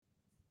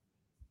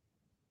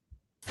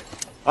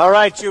All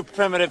right, you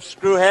primitive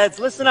screwheads,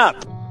 listen up.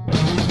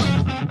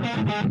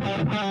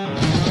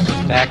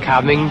 They're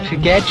coming to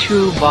get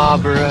you,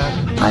 Barbara.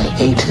 I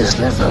ate his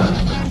liver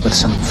with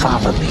some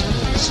fava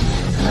beans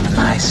and a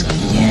nice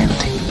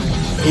Chianti.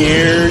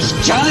 Here's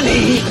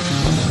Johnny.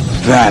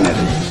 Vanity.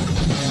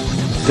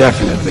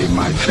 Definitely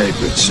my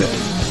favorite sin.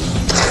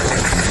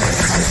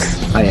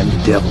 I am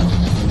the devil,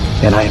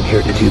 and I am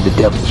here to do the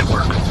devil's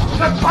work.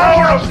 The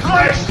power of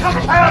Christ come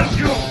upon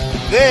you!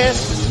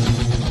 This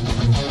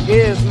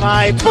is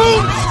my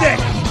boomstick.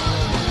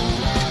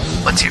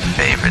 What's your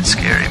favorite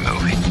scary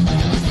movie?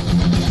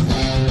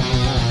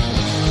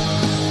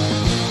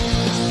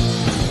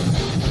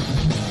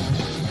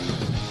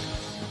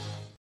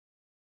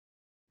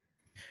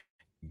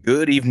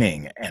 Good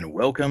evening and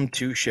welcome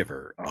to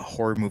Shiver, a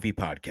horror movie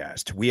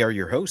podcast. We are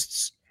your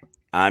hosts.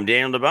 I'm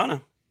Daniel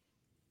DeBona.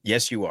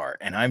 Yes, you are.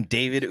 And I'm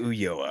David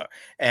Ulloa.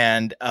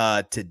 And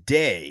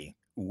today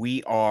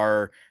we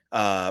are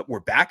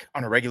we're back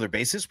on a regular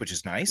basis, which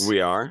is nice. We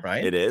are.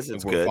 Right? It is.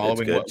 It's we're good.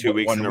 Following it's good. 2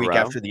 weeks one in a week row.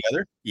 after the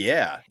other.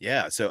 Yeah.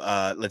 So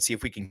let's see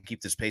if we can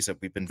keep this pace up.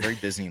 We've been very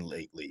busy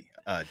lately,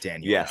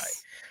 Daniel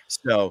Yes.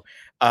 and I.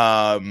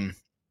 So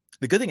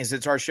the good thing is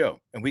it's our show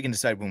and we can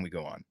decide when we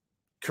go on.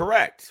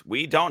 Correct.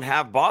 We don't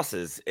have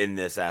bosses in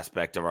this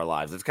aspect of our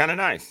lives. It's kind of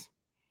nice.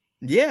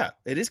 Yeah,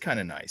 it is kind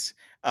of nice.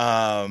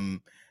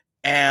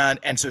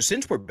 And so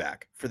since we're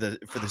back for the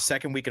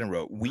second week in a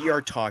row, we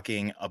are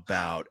talking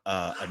about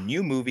a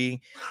new movie,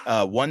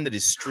 one that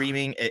is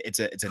streaming. It's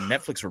a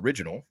Netflix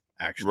original,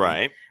 actually.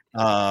 Right.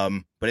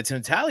 But it's an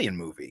Italian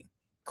movie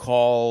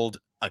called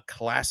A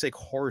Classic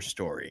Horror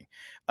Story.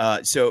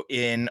 So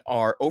in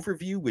our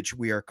overview, which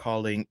we are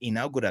calling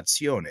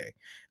Inaugurazione,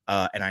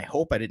 and I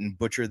hope I didn't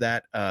butcher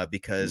that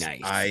because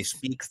Nice. I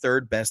speak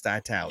third best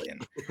Italian.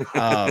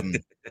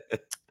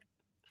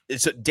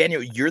 So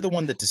Daniel, you're the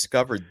one that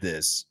discovered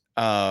this.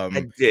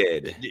 I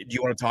did. Do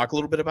you want to talk a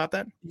little bit about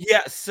that?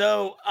 Yeah.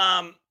 So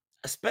I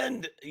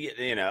spend,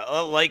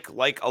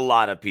 like a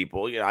lot of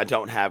people, I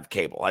don't have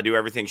cable. I do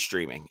everything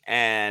streaming.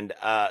 And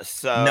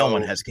so No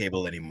one has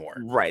cable anymore.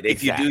 Right.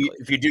 Exactly.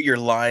 If you do, you're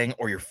lying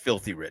or you're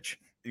filthy rich.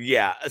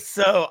 Yeah,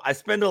 so I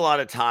spend a lot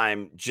of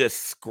time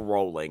just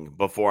scrolling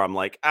before I'm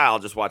like, I'll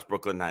just watch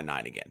Brooklyn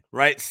Nine-Nine again,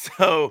 right?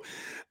 So,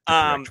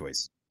 Correct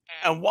choice.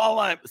 and while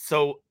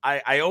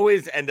I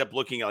always end up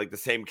looking at like the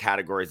same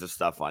categories of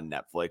stuff on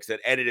Netflix,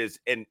 and it is,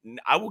 and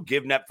I will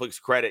give Netflix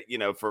credit,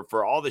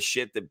 for all the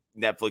shit that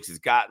Netflix has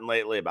gotten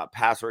lately about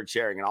password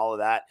sharing and all of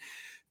that.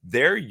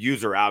 Their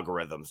user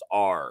algorithms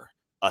are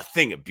a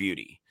thing of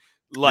beauty.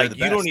 Like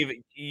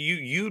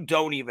you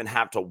don't even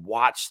have to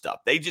watch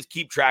stuff. They just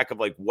keep track of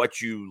like what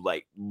you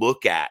like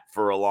look at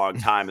for a long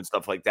time and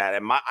stuff like that.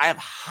 And I have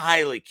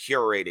highly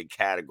curated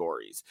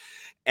categories,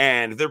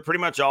 and they're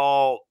pretty much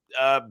all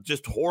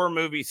just horror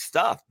movie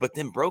stuff, but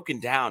then broken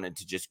down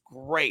into just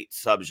great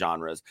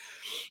subgenres.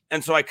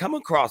 And so I come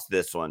across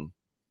this one.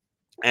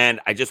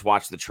 And I just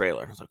watched the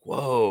trailer. I was like,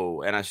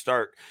 whoa. And I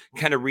start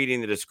kind of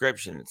reading the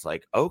description. It's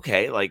like,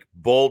 okay, like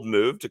bold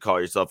move to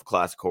call yourself a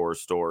classic horror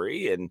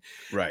story. And,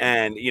 right.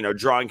 And,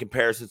 drawing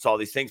comparisons to all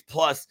these things.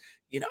 Plus,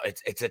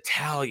 it's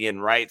Italian,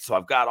 right? So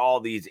I've got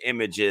all these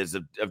images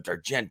of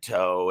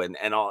D'Argento and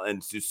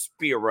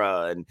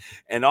Suspira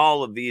and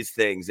all of these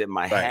things in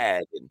my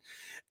head.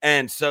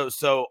 And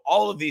so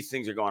all of these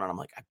things are going on. I'm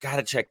like, I've got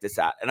to check this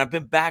out. And I've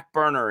been back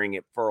burnering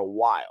it for a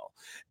while.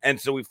 And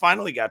so we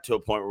finally got to a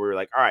point where we were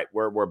like, all right,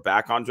 we're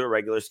back onto a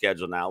regular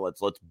schedule now.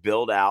 Let's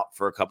build out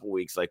for a couple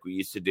weeks like we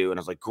used to do. And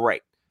I was like,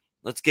 great,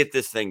 let's get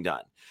this thing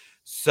done.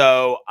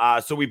 So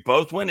we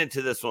both went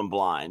into this one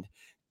blind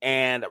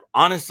and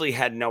honestly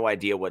had no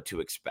idea what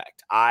to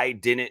expect. I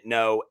didn't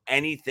know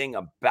anything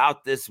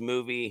about this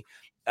movie.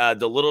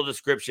 The little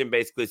description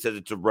basically says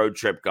it's a road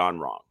trip gone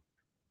wrong.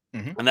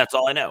 Mm-hmm. And that's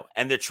all I know.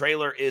 And the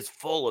trailer is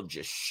full of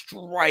just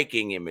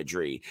striking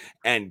imagery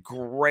and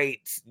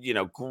great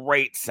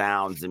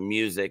sounds and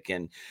music.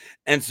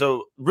 And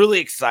so really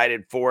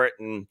excited for it.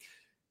 And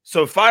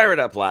so fire it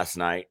up last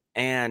night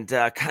and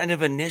kind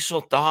of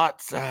initial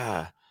thoughts.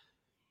 Man,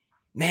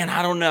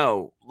 I don't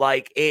know.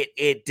 Like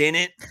it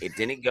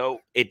didn't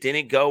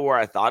go where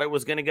I thought it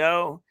was going to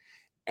go.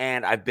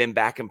 And I've been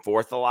back and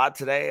forth a lot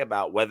today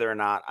about whether or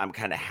not I'm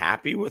kind of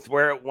happy with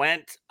where it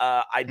went.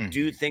 I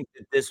do think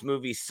that this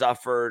movie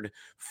suffered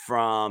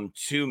from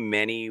too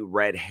many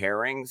red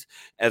herrings,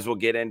 as we'll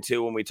get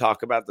into when we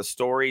talk about the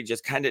story,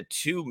 just kind of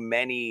too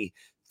many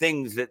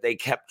things that they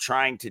kept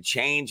trying to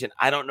change. And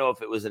I don't know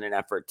if it was in an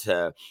effort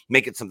to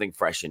make it something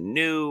fresh and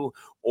new,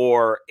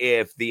 or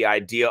if the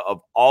idea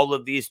of all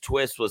of these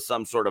twists was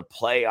some sort of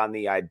play on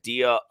the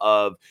idea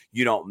of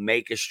you don't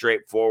make a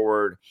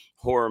straightforward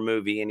horror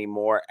movie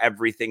anymore.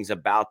 Everything's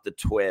about the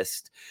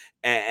twist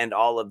and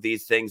all of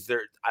these things.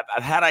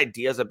 I've had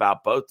ideas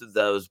about both of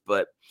those,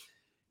 but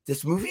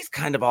this movie's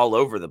kind of all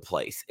over the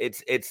place.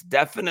 It's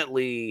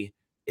definitely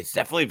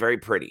very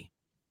pretty.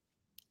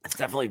 It's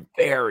definitely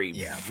very,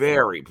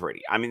 very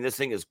pretty. I mean, this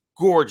thing is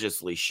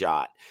gorgeously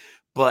shot,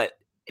 but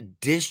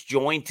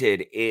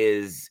disjointed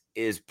is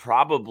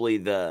probably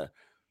the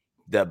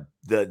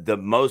the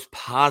most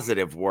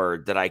positive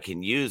word that I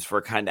can use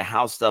for kind of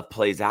how stuff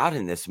plays out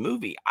in this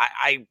movie.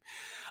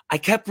 I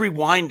kept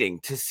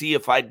rewinding to see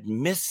if I'd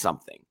missed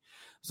something.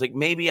 It's like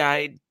maybe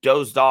I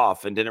dozed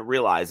off and didn't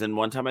realize. And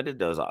one time I did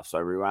doze off, so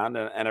I rewound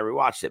and I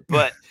rewatched it.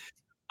 But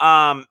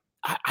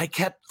I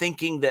kept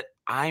thinking that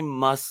I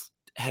must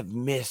have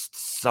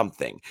missed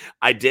something.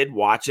 I did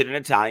watch it in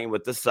Italian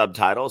with the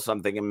subtitles,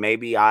 something, and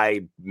maybe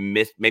I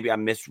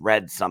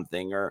misread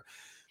something,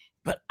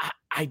 but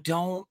I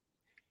don't.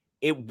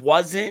 It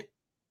wasn't.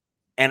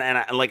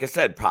 And like I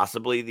said,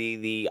 possibly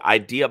the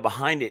idea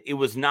behind it, it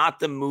was not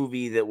the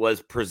movie that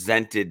was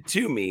presented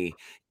to me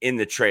in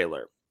the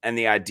trailer and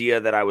the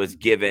idea that I was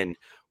given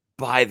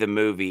by the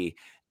movie.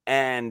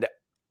 And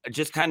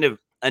just kind of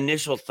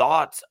initial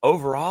thoughts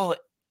overall,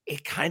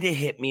 it kind of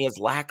hit me as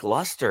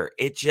lackluster.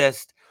 It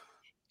just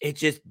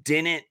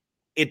didn't.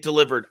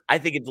 I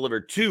think it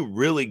delivered two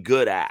really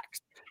good acts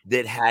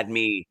that had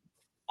me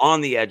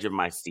on the edge of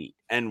my seat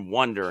and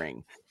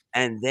wondering.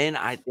 And then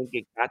I think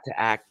it got to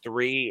act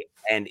 3,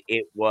 and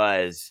it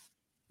was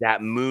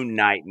that Moon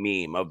Knight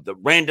meme of the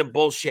random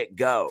bullshit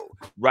go,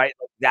 right?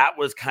 Like, that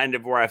was kind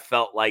of where I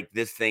felt like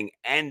this thing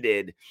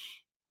ended,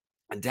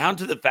 and down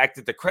to the fact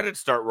that the credits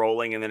start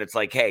rolling, and then it's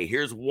like, hey,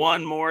 here's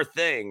one more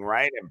thing,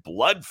 right? And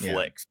Blood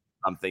Flicks,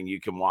 something you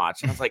can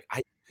watch. And I was like,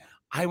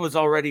 I was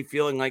already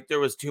feeling like there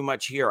was too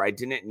much here. I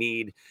didn't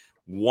need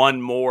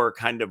one more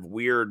kind of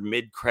weird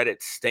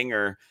mid-credit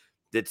stinger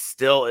that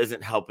still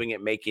isn't helping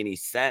it make any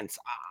sense.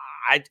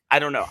 I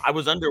don't know. I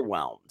was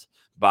underwhelmed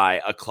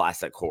by a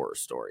classic horror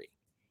story.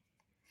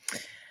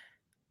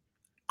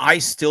 I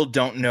still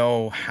don't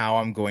know how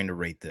I'm going to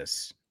rate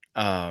this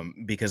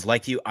because,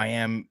 like you, I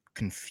am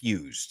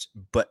confused.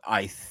 But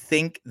I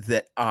think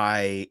that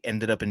I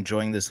ended up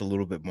enjoying this a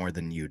little bit more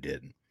than you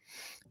did.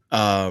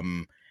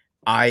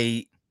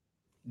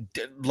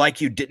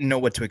 Like you, didn't know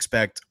what to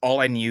expect.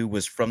 All I knew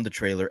was from the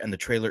trailer, and the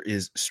trailer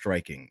is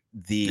striking.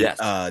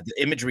 The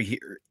imagery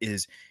here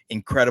is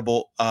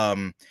incredible.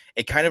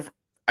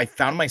 I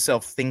found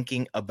myself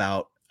thinking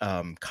about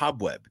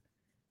Cobweb,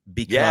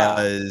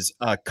 because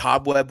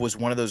Cobweb was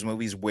one of those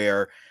movies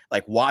where,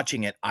 like,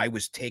 watching it, I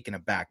was taken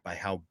aback by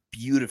how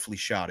beautifully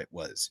shot it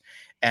was.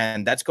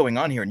 And that's going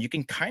on here. And you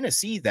can kind of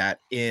see that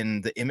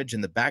in the image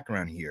in the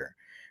background here,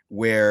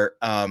 where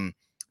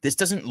this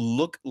doesn't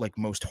look like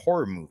most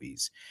horror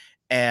movies.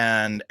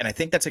 And I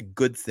think that's a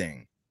good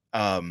thing.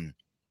 And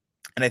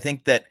I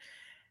think that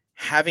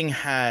having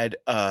had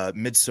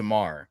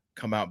Midsommar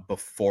come out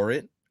before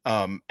it,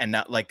 and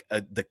not like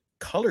the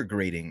color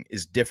grading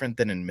is different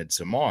than in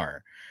Midsommar.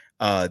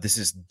 This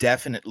is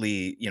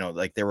definitely,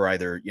 like there were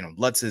either,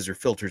 lutzes or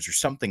filters or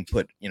something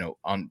put,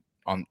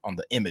 on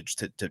the image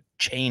to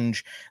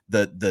change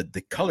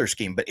the color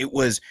scheme, but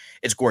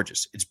it's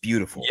gorgeous. It's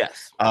beautiful.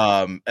 Yes.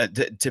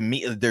 To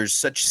me, there's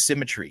such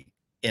symmetry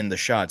in the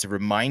shots. It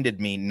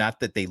reminded me, not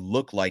that they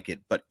look like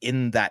it, but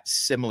in that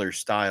similar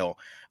style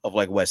of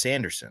like Wes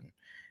Anderson.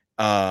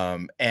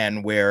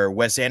 And where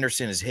Wes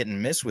Anderson is hit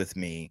and miss with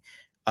me,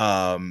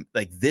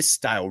 like this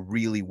style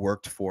really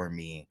worked for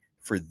me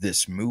for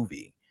this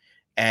movie.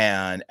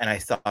 And I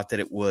thought that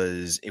it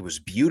was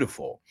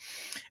beautiful.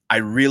 I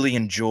really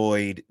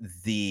enjoyed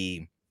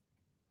the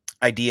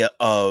idea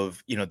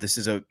of, this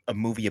is a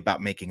movie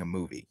about making a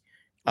movie.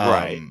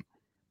 Right.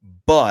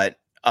 But,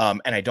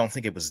 and I don't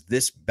think it was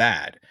this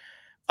bad.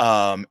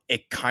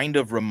 It kind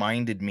of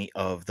reminded me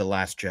of The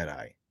Last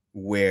Jedi,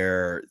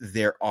 where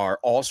there are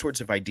all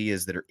sorts of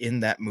ideas that are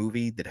in that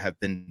movie that have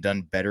been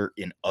done better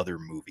in other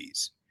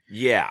movies.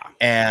 Yeah.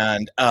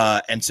 And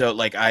so,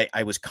 like,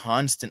 I was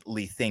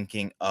constantly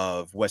thinking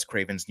of Wes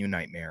Craven's New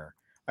Nightmare.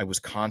 I was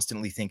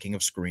constantly thinking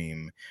of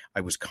Scream.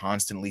 I was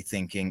constantly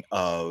thinking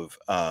of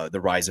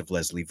The Rise of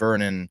Leslie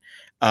Vernon.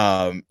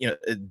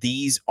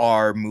 These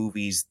are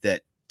movies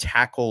that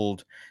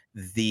tackled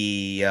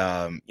the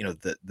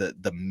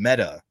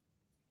meta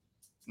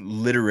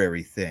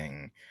literary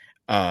thing,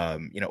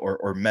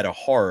 or meta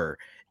horror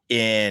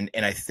in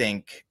I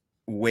think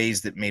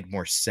ways that made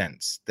more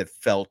sense, that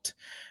felt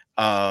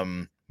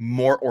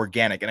more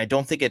organic. And I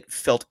don't think it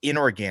felt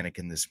inorganic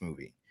in this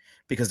movie,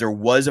 because there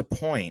was a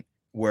point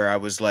where I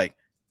was like,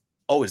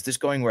 oh, is this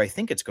going where I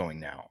think it's going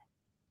now?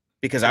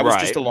 Because I was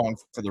just along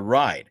for the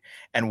ride.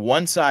 And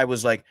once I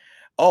was like,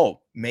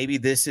 oh, maybe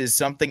this is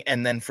something.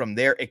 And then from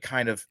there, it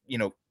kind of,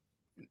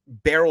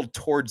 barreled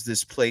towards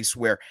this place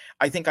where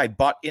I think I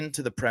bought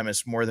into the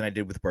premise more than I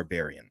did with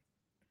Barbarian.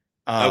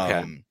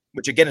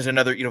 Which again is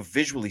another,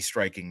 visually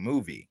striking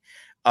movie.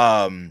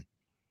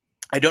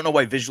 I don't know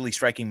why visually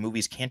striking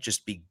movies can't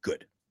just be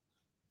good.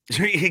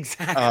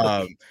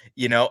 Exactly.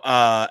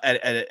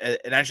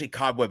 And actually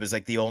Cobweb is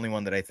like the only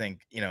one that I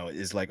think,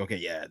 is like, okay,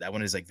 yeah, that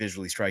one is like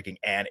visually striking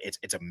and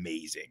it's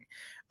amazing.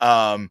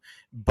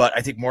 But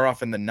I think more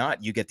often than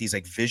not, you get these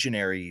like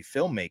visionary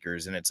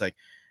filmmakers and it's like,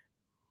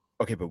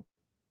 okay, but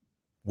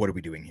what are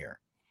we doing here?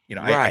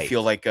 I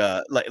feel like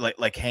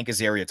Hank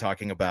Azaria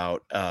talking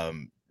about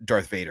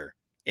Darth Vader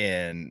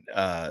in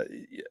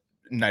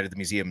Night at the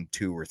Museum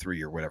 2 or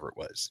 3 or whatever it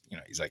was.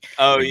 He's like,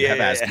 Oh you have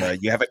yeah, asthma,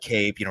 you have a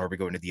cape. Are we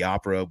going to the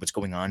opera? What's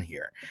going on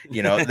here?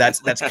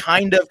 That's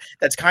kind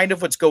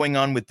of what's going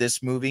on with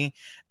this movie.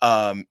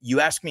 You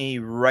ask me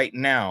right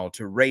now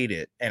to rate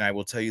it, and I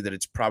will tell you that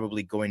it's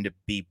probably going to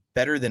be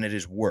better than it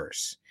is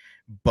worse.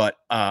 But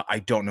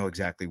I don't know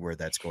exactly where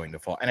that's going to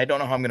fall, and I don't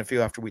know how I'm going to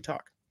feel after we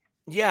talk.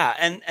 Yeah,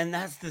 and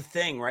that's the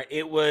thing, right?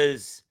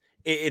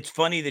 It's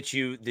funny that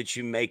you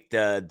make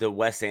the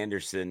Wes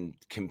Anderson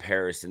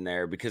comparison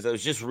there, because I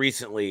was just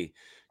recently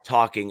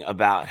talking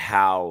about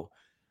how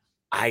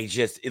I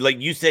just, like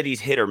you said, he's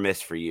hit or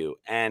miss for you,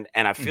 and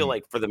I feel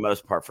like for the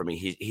most part for me,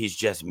 he's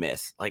just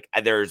miss. Like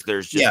there's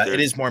it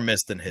is more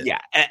miss than hit.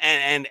 Yeah,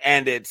 and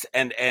it's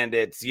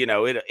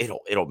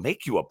it'll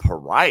make you a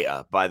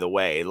pariah, by the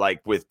way,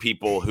 like with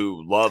people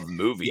who love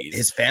movies.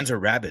 His fans are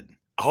rabid.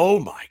 Oh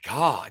my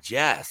God,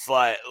 yes.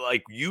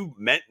 Like you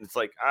meant, it's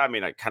like, I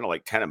mean, I kind of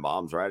like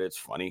Tenenbaums, right? It's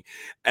funny.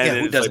 And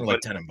who doesn't like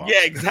Tenenbaums?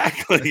 Yeah,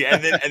 exactly.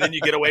 and then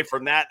you get away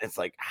from that. It's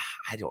like,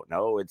 I don't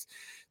know. It's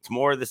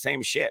more of the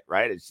same shit,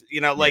 right? It's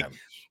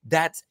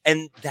that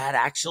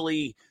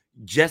actually,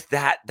 just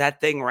that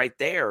thing right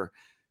there.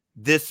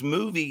 This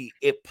movie,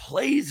 it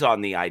plays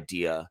on the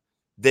idea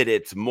that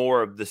it's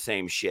more of the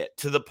same shit,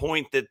 to the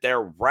point that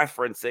they're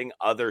referencing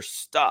other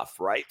stuff,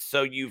 right?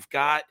 So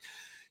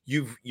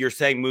you're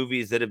saying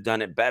movies that have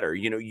done it better.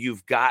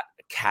 You've got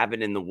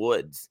Cabin in the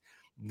Woods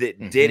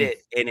that did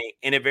it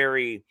in a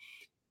very,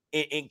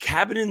 in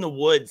Cabin in the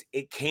Woods,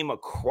 it came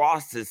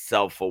across as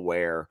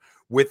self-aware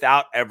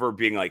without ever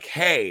being like,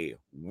 hey,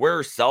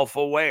 we're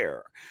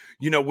self-aware,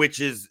 which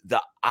is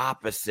the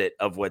opposite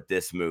of what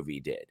this movie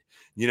did.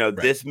 Right.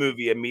 This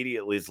movie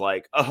immediately is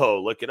like,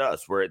 oh, look at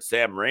us. We're at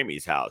Sam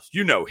Raimi's house.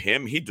 You know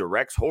him. He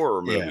directs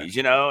horror movies,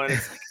 and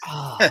it's like,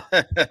 oh,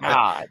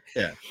 God.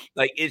 Yeah.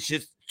 Like, it's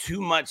just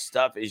too much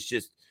stuff. Is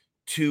just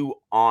too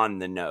on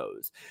the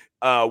nose.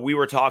 We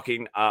were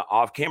talking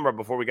off camera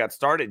before we got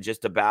started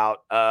just about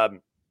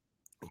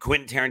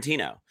Quentin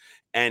Tarantino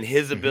and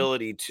his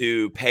ability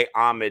to pay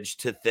homage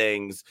to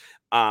things.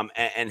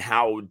 And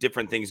how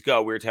different things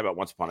go. We were talking about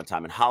Once Upon a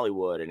Time in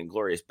Hollywood and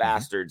Inglourious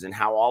Bastards, and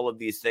how all of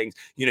these things,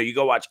 you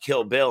go watch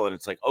Kill Bill and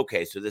it's like,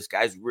 okay, so this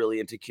guy's really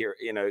into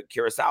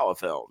Kurosawa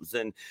films,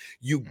 and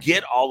you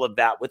get all of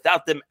that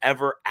without them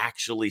ever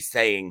actually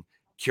saying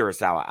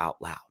Kurosawa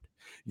out loud.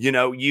 You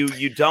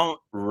don't,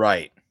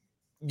 right.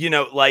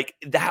 Like,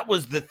 that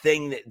was the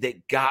thing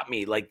that got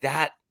me, like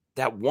that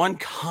one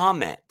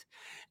comment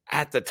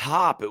at the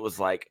top. It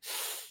was like,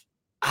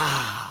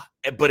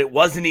 but it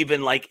wasn't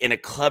even like in a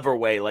clever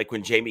way, like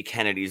when Jamie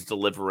Kennedy's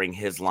delivering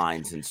his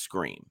lines in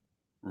Scream.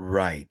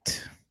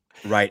 Right.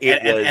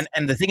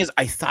 And the thing is,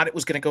 I thought it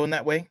was going to go in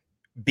that way,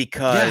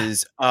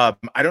 because I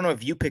don't know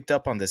if you picked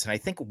up on this, and I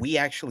think we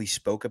actually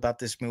spoke about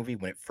this movie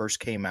when it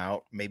first came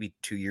out, maybe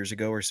 2 years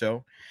ago or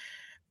so,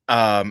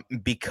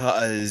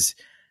 because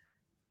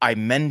I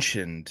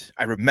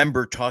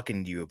remember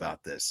talking to you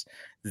about this,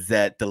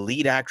 that the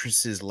lead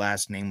actress's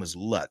last name was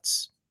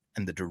Lutz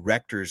and the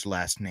director's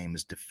last name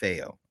is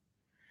DeFeo.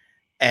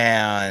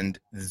 And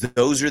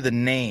those are the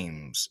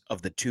names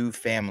of the two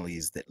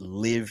families that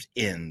lived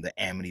in the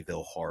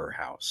Amityville horror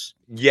house.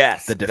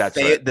 Yes, the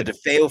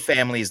DeFeo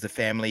family is the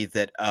family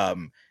that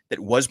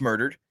was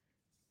murdered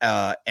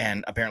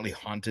and apparently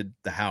haunted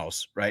the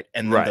house, right?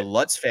 And then the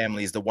Lutz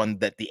family is the one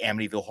that the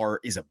Amityville horror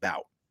is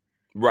about,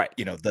 right?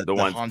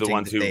 The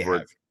ones who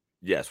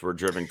were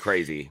driven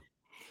crazy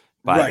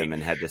by them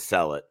and had to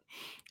sell it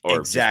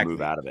or just move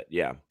out of it.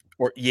 Yeah.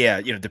 Or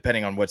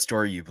depending on what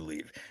story you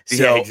believe.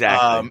 So,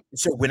 exactly.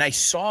 So when I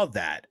saw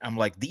that, I'm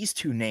like, these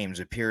two names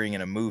appearing in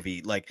a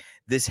movie, like,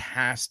 this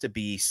has to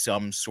be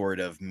some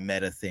sort of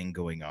meta thing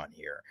going on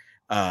here.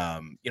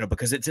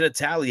 Because it's an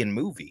Italian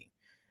movie.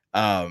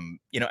 And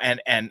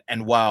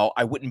while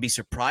I wouldn't be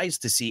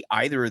surprised to see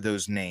either of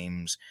those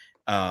names,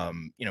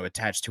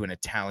 attached to an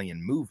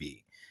Italian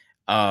movie,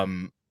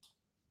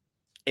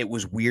 it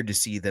was weird to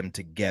see them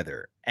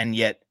together, and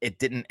yet it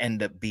didn't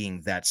end up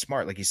being that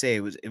smart. Like you say,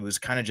 it was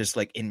kind of just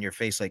like in your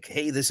face, like,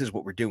 hey, this is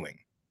what we're doing.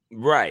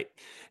 Right.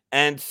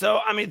 And so,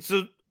 I mean,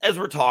 so as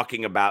we're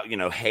talking about,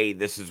 hey,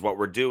 this is what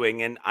we're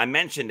doing. And I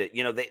mentioned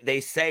it,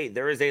 they say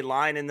there is a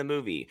line in the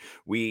movie.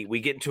 We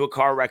get into a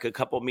car wreck a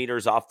couple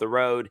meters off the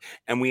road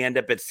and we end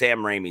up at Sam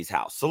Raimi's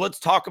house. So let's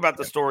talk about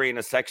the story in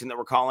a section that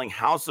we're calling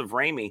House of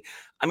Raimi.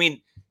 I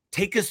mean,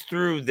 take us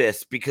through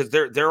this, because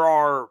there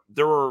are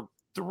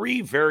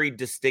three very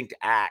distinct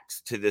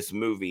acts to this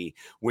movie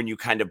when you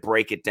kind of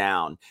break it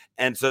down.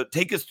 And so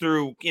take us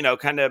through,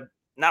 kind of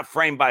not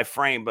frame by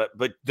frame, but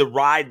the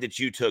ride that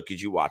you took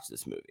as you watched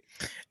this movie.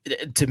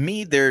 To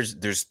me,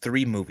 there's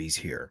three movies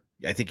here.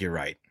 I think you're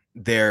right.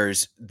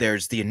 There's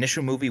the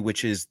initial movie,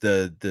 which is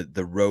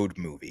the road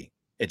movie.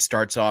 It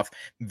starts off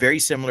very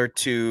similar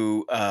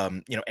to,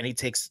 any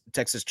Texas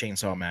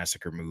Chainsaw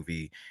Massacre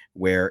movie,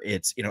 where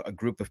it's, a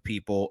group of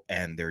people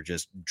and they're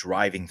just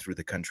driving through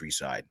the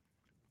countryside.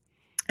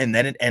 And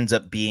then it ends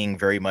up being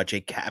very much a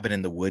cabin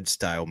in the woods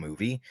style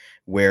movie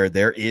where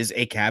there is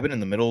a cabin in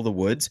the middle of the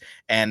woods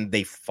and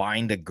they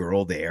find a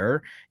girl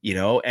there,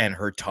 and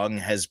her tongue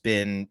has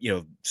been,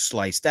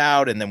 sliced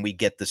out. And then we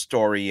get the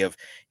story of,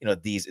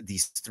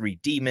 these three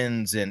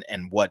demons and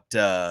what,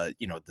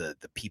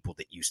 the people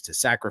that used to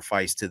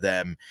sacrifice to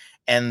them.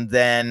 And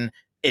then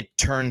it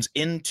turns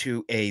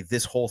into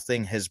this whole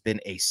thing has been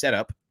a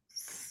setup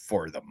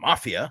for the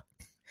mafia.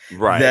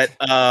 Right.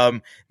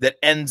 That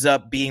ends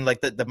up being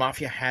like the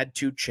mafia had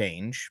to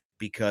change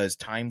because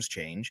times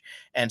change,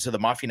 and so the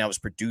mafia now is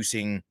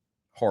producing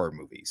horror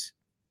movies,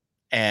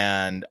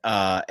 and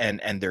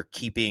they're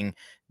keeping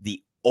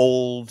the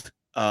old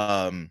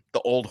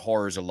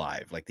horrors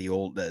alive, like the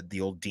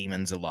old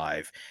demons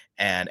alive,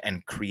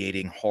 and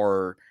creating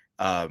horror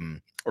or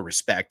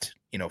respect,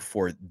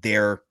 for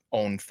their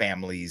own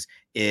families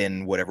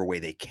in whatever way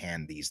they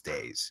can these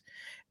days.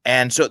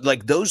 And so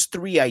like those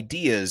three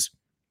ideas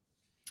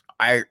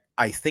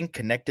I think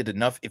connected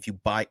enough if you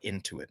buy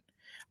into it.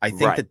 I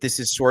think Right. that this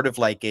is sort of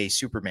like a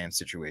Superman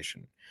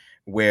situation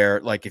where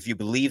like if you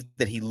believe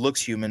that he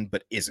looks human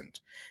but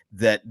isn't,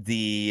 that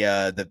the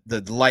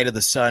light of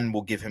the sun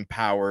will give him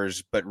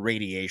powers, but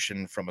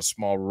radiation from a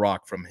small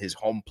rock from his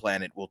home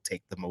planet will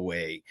take them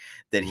away,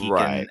 that he can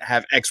Right.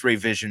 have x-ray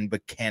vision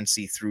but can't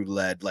see through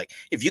lead. Like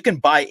if you can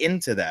buy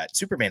into that,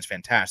 Superman's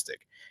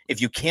fantastic. If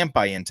you can't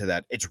buy into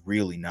that, it's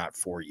really not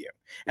for you.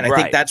 And I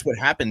think Right. that's what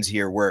happens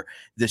here, where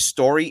the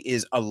story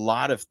is a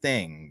lot of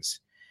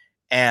things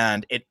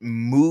and it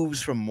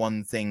moves from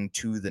one thing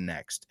to the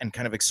next and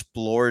kind of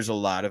explores a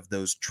lot of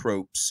those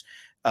tropes,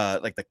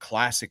 like the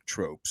classic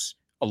tropes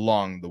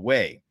along the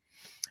way.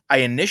 I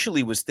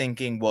initially was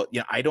thinking, well,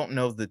 I don't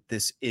know that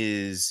this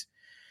is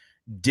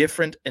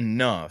different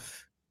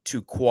enough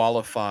to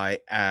qualify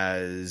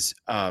as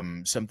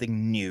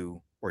something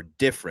new or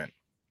different.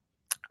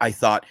 I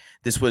thought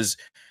this was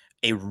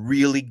a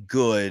really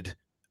good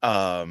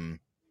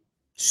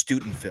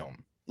student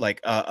film, like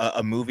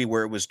a movie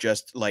where it was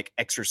just like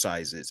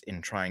exercises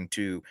in trying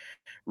to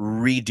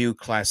redo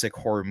classic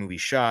horror movie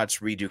shots,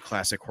 redo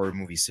classic horror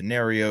movie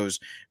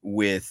scenarios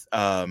with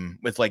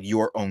like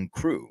your own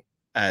crew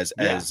as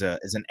Yeah. as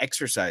an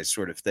exercise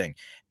sort of thing.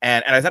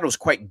 And I thought it was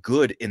quite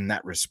good in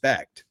that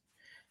respect.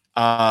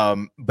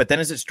 But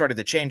then as it started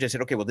to change, I said,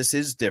 okay, well, this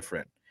is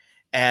different.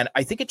 And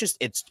I think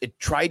it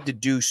tried to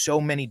do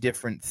so many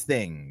different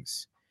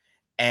things.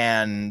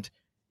 And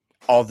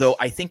although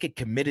I think it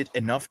committed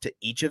enough to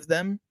each of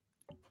them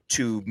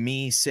to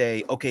me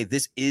say, okay,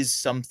 this is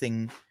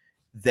something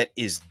that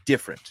is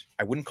different.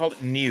 I wouldn't call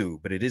it new,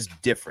 but it is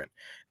different,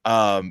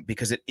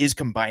 because it is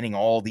combining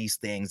all these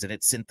things and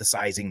it's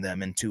synthesizing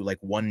them into like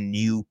one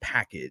new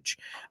package.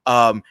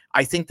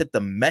 I think that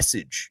the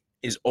message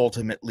is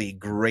ultimately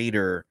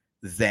greater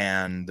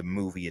than the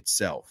movie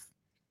itself.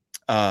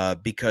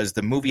 Because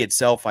the movie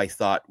itself, I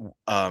thought,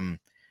 kind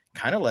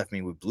of left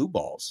me with blue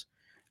balls.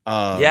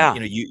 Yeah.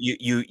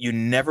 You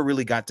never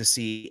really got to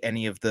see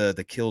any of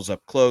the kills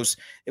up close.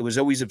 It was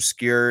always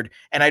obscured,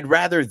 and I'd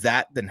rather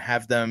that than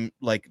have them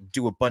like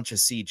do a bunch of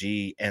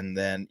CG and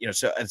then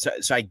so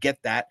I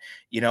get that.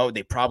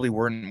 They probably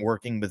weren't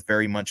working with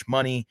very much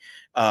money.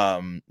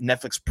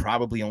 Netflix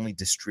probably only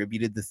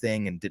distributed the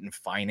thing and didn't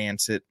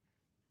finance it.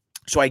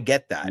 So I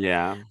get that.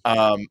 Yeah.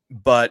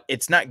 But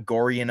it's not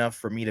gory enough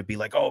for me to be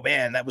like, oh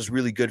man, that was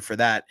really good for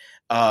that.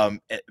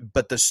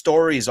 But the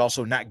story is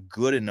also not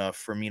good enough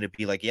for me to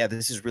be like, yeah,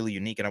 this is really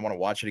unique and I want to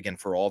watch it again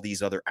for all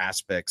these other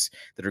aspects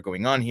that are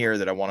going on here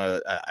that I want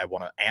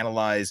to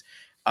analyze.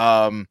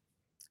 And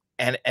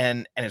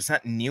it's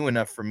not new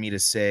enough for me to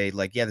say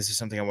like, yeah, this is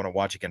something I want to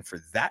watch again for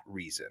that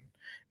reason.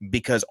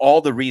 Because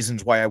all the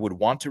reasons why I would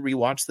want to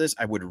rewatch this,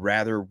 I would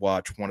rather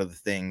watch one of the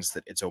things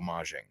that it's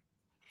homaging.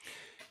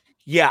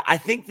 Yeah, I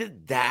think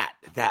that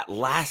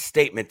last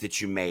statement that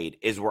you made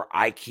is where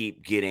I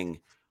keep getting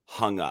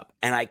hung up,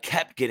 and I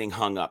kept getting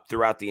hung up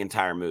throughout the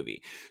entire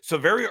movie. So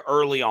very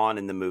early on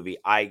in the movie,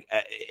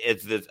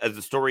 as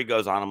the story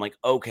goes on, I'm like,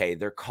 okay,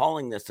 they're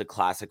calling this a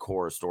classic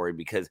horror story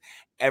because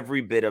every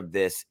bit of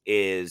this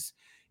is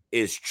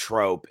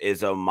trope,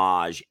 is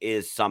homage,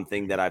 is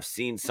something that I've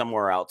seen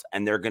somewhere else,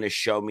 and they're going to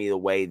show me the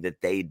way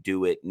that they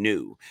do it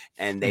new,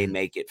 and they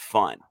make it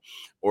fun,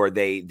 or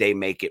they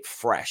make it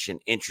fresh and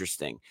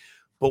interesting.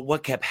 But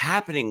what kept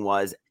happening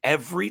was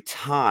every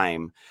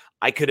time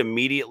I could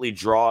immediately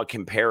draw a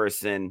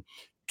comparison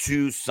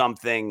to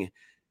something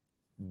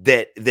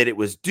that it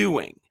was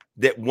doing,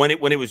 that when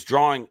it was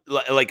drawing,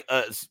 like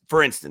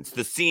for instance,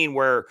 the scene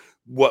where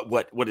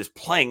what is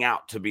playing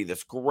out to be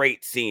this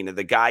great scene of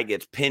the guy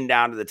gets pinned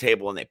down to the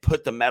table and they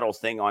put the metal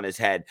thing on his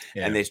head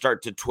and they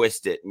start to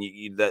twist it and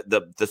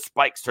the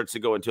spike starts to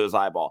go into his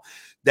eyeball.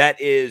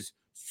 That is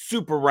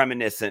super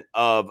reminiscent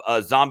of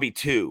Zombie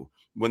 2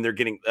 when they're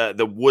getting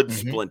the wood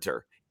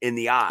splinter in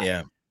the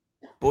eye,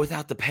 but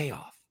without the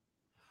payoff.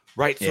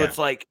 Right. So it's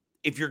like,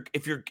 if you're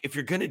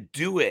going to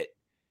do it,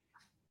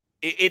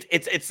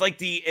 it's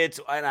like and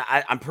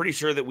I'm pretty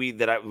sure that we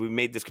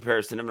made this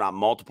comparison, if not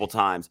multiple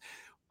times.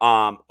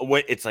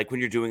 When it's like when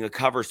you're doing a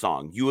cover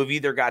song, you have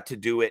either got to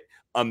do it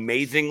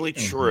amazingly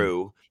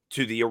true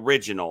to the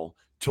original,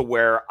 to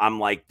where I'm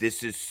like,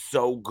 this is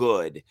so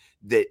good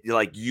that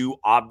like you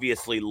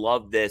obviously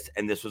love this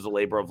and this was a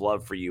labor of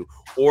love for you,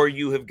 or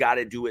you have got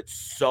to do it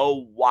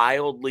so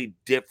wildly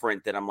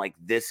different that I'm like,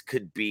 this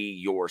could be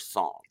your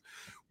song.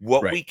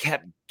 What we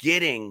kept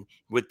getting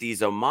with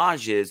these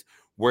homages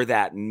were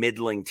that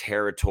middling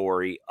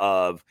territory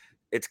of,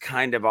 it's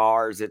kind of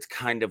ours, it's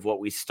kind of what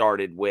we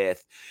started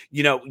with.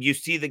 You know, you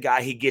see the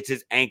guy, he gets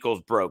his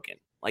ankles broken,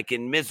 like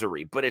in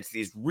Misery, but it's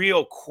these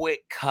real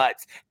quick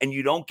cuts, and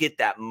you don't get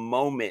that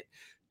moment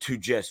to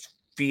just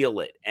feel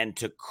it and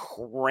to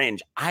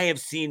cringe. I have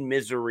seen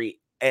Misery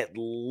at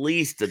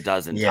least a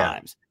dozen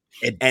times.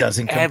 It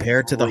doesn't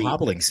compare to the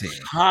hobbling scene.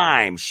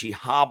 Time she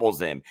hobbles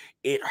him,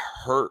 it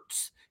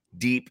hurts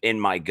deep in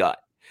my gut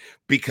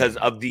because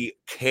of the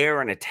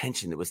care and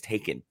attention that was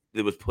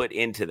put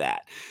into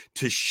that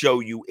to show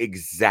you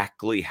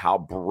exactly how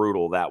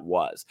brutal that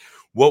was.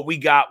 What we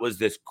got was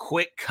this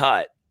quick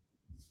cut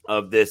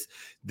of this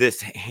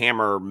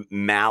hammer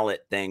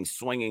mallet thing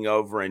swinging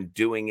over and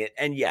doing it.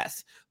 And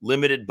yes,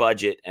 limited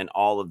budget and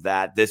all of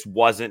that. This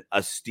wasn't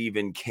a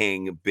Stephen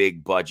King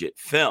big budget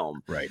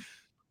film. Right.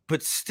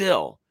 But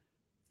still,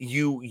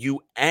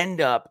 you end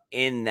up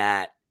in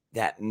that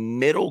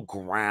middle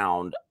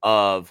ground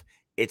of,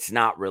 it's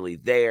not really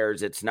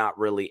theirs, it's not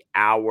really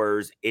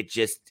ours, it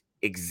just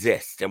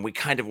exists, and we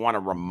kind of want to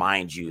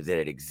remind you that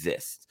it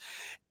exists.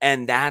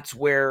 And that's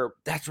where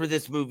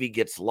this movie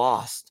gets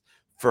lost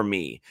for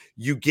me.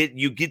 You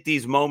get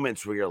these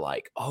moments where you're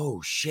like,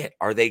 oh shit,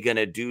 are they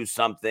gonna do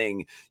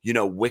something, you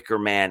know, Wicker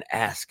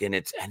Man-esque, and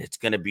it's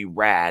gonna be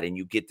rad. And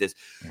you get this,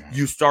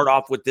 you start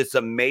off with this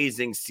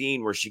amazing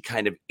scene where she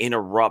kind of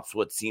interrupts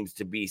what seems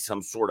to be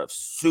some sort of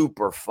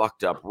super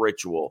fucked up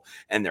ritual,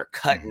 and they're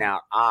cutting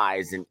out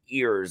eyes and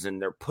ears,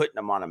 and they're putting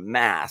them on a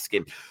mask,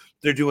 and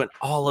they're doing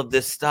all of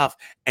this stuff,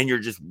 and you're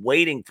just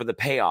waiting for the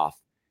payoff.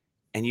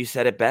 And you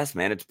said it best,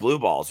 man. It's blue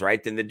balls,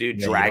 right? Then the dude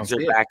drags her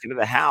back into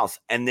the house,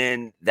 and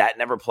then that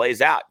never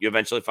plays out. You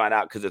eventually find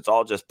out because it's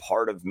all just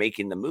part of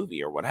making the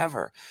movie or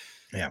whatever.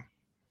 Yeah.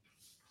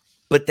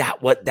 But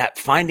that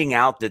finding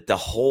out that the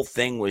whole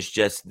thing was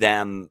just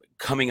them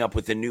coming up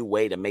with a new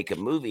way to make a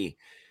movie,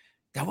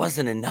 that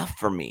wasn't enough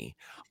for me.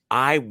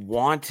 I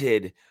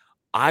wanted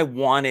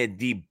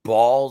the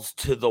balls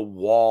to the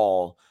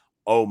wall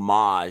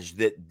homage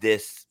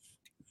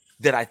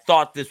that I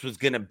thought this was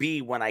going to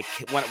be once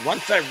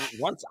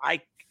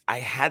I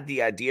had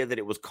the idea that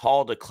it was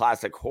called a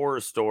classic horror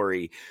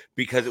story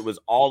because it was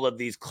all of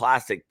these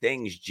classic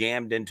things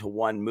jammed into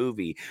one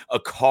movie: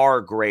 a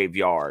car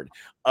graveyard,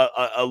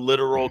 a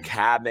literal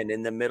cabin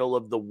in the middle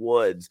of the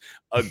woods,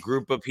 a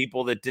group of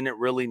people that didn't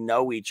really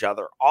know each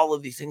other, all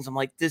of these things. I'm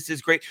like, this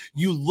is great.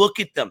 You look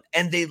at them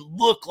and they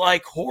look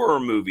like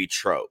horror movie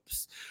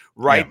tropes.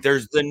 Right. Yeah.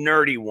 There's the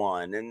nerdy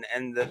one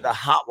and the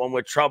hot one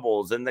with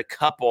troubles, and the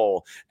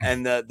couple,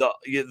 and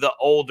the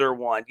older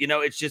one. You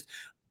know, it's just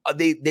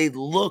they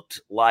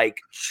looked like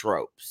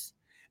tropes.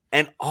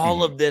 And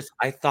all of this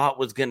I thought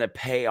was going to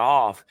pay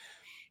off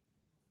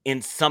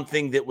in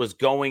something that was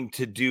going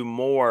to do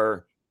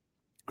more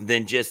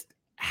than just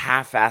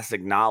half-ass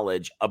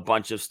acknowledge a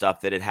bunch of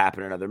stuff that had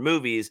happened in other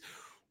movies,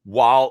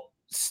 while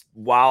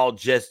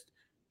just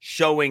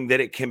showing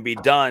that it can be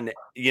done,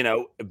 you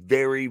know,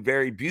 very,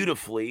 very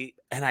beautifully.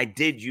 And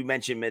you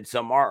mentioned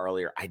Midsommar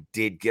earlier. I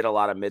did get a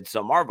lot of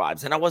Midsommar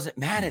vibes, and I wasn't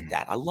mad at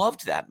that. I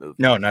loved that movie.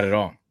 No, not at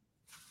all.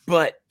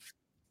 But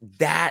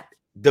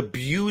the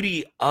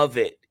beauty of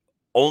it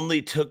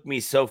only took me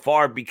so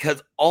far,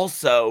 because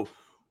also,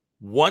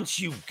 once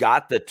you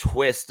got the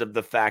twist of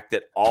the fact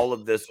that all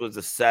of this was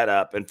a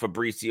setup and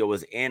Fabrizio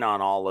was in on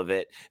all of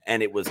it,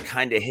 and it was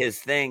kind of his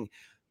thing,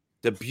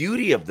 the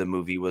beauty of the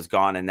movie was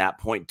gone in that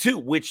point too,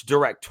 which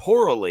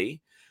directorially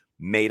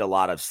made a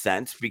lot of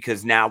sense,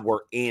 because now we're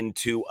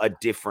into a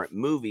different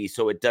movie.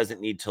 So it doesn't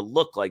need to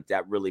look like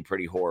that really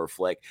pretty horror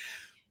flick.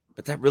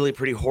 But that really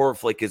pretty horror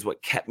flick is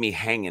what kept me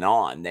hanging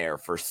on there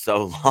for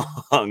so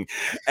long.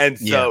 And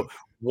so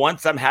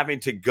once I'm having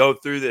to go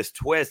through this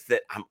twist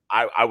that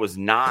I was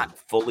not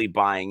fully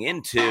buying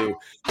into,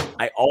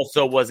 I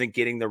also wasn't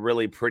getting the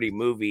really pretty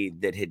movie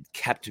that had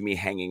kept me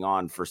hanging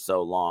on for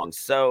so long.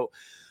 So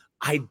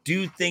I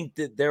do think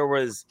that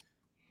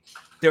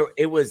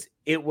it was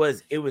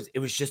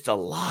just a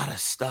lot of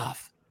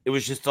stuff. It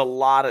was just a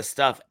lot of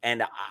stuff.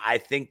 And I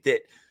think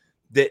that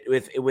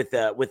with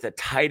a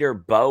tighter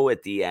bow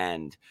at the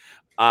end,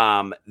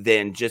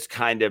 than just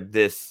kind of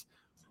this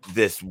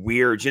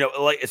weird, you know,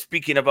 like,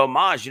 speaking of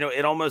homage, you know,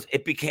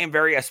 it became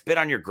very a spit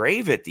on your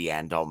grave at the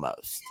end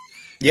almost.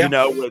 Yeah. You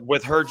know,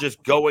 with her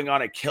just going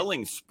on a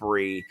killing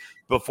spree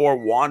before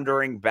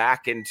wandering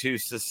back into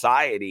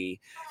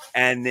society.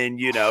 And then,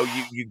 you know,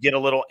 you get a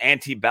little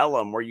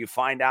antebellum where you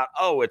find out,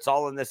 oh, it's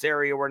all in this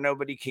area where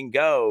nobody can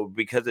go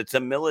because it's a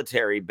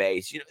military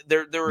base. You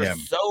know, there are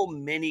so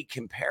many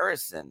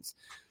comparisons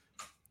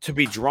to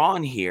be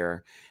drawn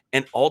here.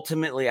 And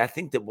ultimately, I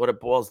think that what it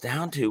boils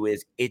down to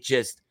is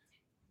it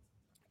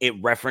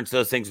referenced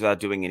those things without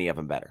doing any of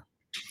them better.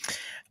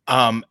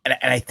 And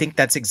I think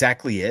that's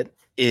exactly it.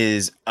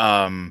 Is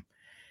I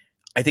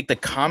think the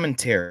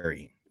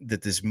commentary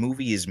that this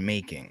movie is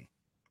making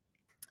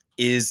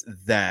is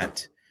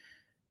that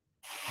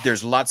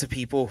there's lots of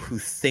people who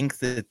think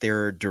that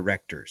they're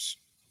directors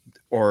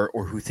or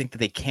who think that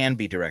they can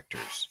be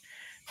directors,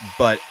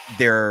 but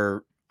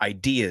their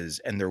ideas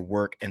and their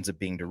work ends up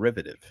being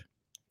derivative.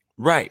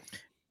 Right.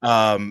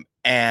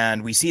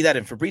 And we see that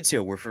in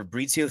Fabrizio, where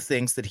Fabrizio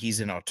thinks that he's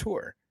an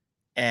auteur,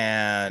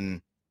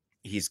 and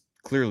he's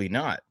clearly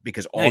not,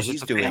 because all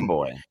he's doing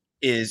fanboy.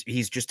 is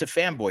he's just a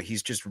fanboy.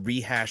 He's just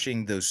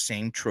rehashing those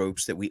same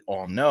tropes that we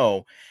all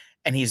know,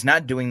 and he's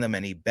not doing them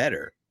any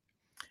better.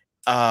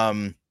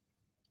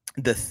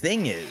 The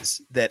thing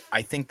is that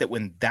I think that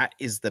when that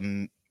is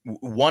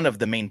one of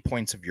the main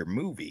points of your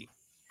movie,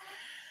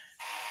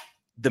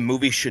 the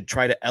movie should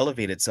try to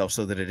elevate itself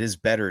so that it is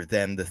better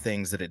than the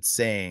things that it's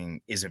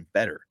saying isn't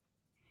better.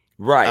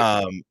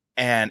 Right.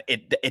 And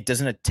it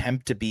doesn't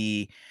attempt to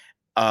be,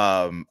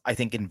 I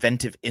think,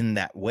 inventive in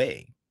that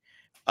way,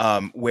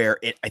 where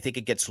I think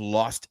it gets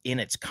lost in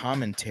its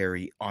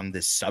commentary on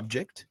this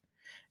subject.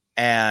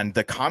 And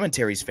the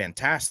commentary is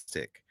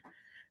fantastic,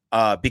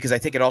 because I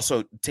think it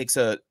also takes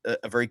a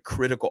very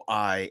critical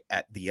eye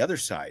at the other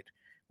side,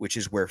 which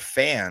is where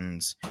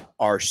fans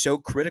are so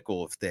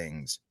critical of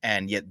things,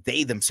 and yet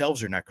they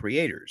themselves are not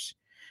creators.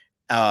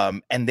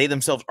 And they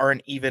themselves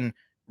aren't even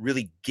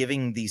really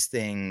giving these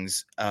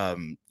things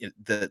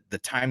the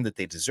time that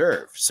they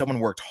deserve. Someone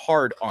worked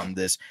hard on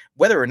this,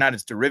 whether or not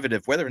it's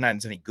derivative, whether or not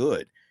it's any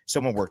good.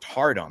 Someone worked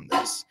hard on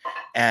this,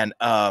 and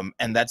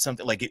that's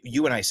something like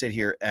you and I sit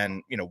here,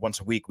 and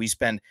once a week we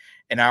spend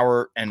an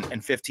hour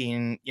and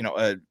 15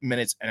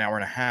 minutes, an hour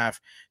and a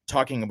half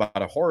talking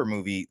about a horror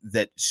movie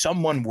that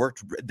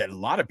a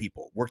lot of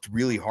people worked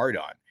really hard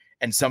on.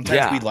 And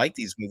sometimes we like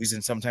these movies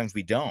and sometimes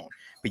we don't.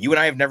 But you and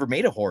I have never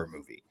made a horror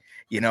movie,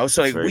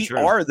 so we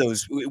are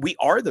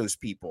those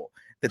people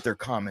that they're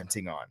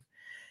commenting on.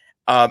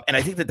 And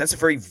I think that that's a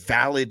very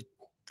valid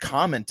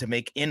comment to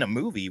make in a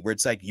movie, where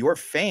it's like your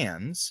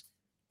fans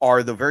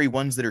are the very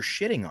ones that are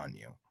shitting on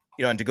you.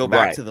 And to go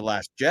back to The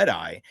Last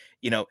Jedi,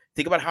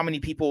 think about how many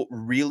people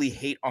really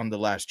hate on The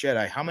Last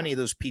Jedi. How many of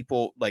those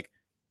people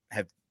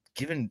have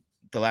given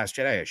The Last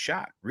Jedi a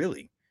shot,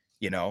 really?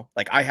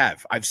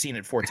 I've seen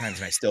it 4 times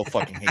and I still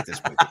fucking hate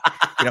this movie.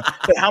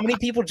 But how many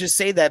people just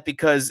say that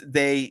because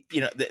they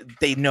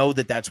know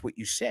that that's what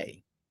you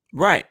say,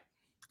 right?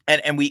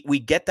 And we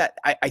get that.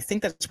 I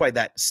think that's why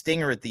that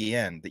stinger at the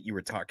end that you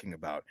were talking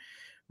about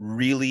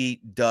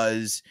really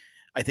does,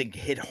 I think,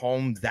 hit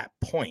home that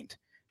point,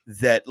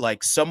 that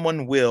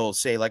someone will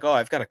say oh,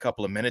 I've got a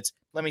couple of minutes,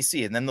 let me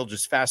see, and then they'll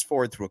just fast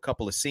forward through a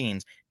couple of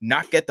scenes,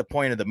 not get the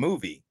point of the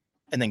movie,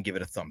 and then give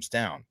it a thumbs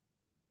down.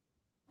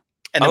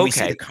 And then we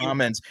see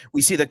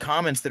the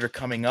comments that are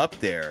coming up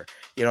there.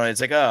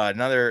 It's like, oh,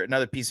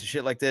 another piece of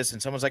shit like this.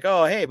 And someone's like,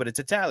 oh, hey, but it's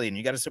Italian,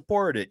 you got to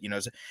support it.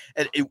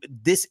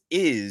 This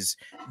is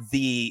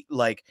the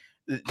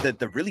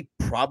really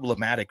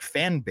problematic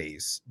fan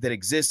base that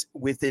exists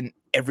within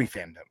every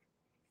fandom.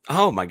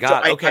 Oh my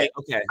God. So okay.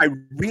 I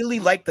really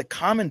like the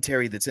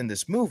commentary that's in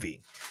this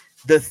movie.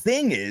 The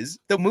thing is,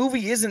 the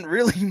movie isn't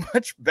really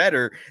much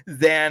better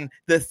than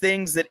the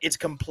things that it's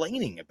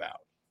complaining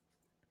about.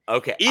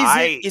 Okay.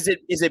 Is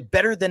it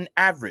better than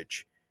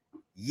average?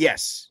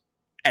 Yes.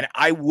 And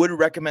I would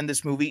recommend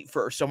this movie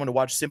for someone to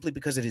watch simply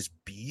because it is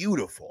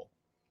beautiful.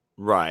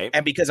 Right.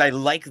 And because I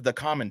like the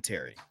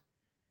commentary.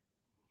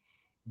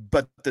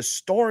 But the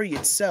story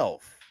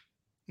itself.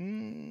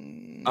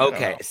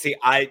 Okay. See,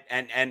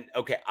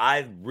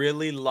 I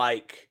really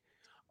like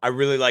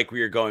where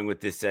you're going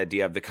with this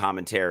idea of the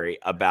commentary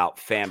about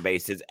fan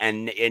bases,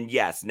 and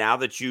yes, now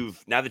that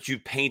you've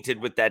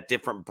painted with that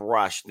different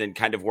brush than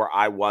kind of where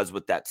I was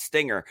with that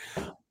stinger,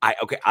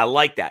 I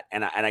like that,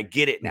 and I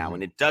get it now,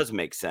 and it does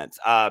make sense.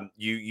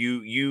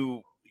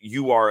 You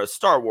are a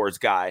Star Wars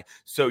guy,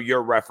 so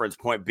your reference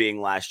point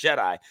being Last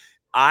Jedi.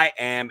 I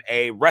am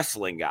a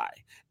wrestling guy.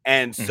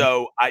 And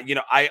so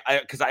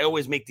because I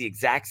always make the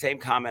exact same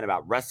comment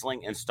about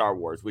wrestling and Star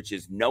Wars, which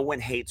is no one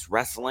hates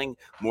wrestling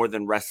more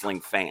than wrestling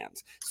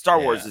fans.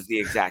 Star Wars is the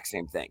exact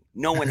same thing.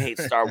 No one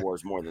hates Star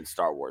Wars more than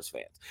Star Wars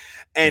fans.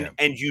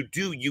 And you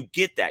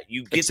get that.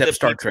 You get except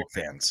Star Trek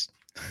fans.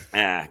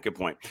 Good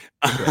point.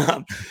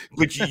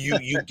 But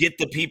you get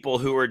the people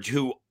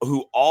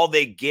who all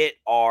they get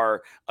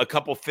are a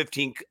couple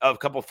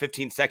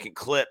 15-second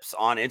clips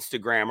on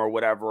Instagram or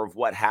whatever of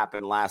what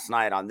happened last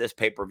night on this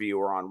pay-per-view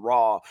or on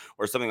Raw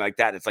or something like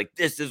that. It's like,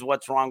 this is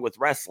what's wrong with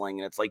wrestling,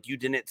 and it's like you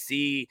didn't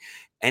see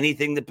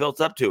anything that built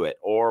up to it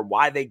or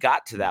why they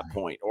got to that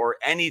point or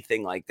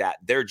anything like that.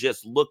 They're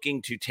just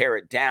looking to tear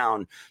it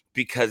down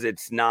because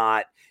it's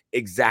not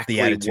exactly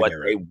what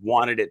they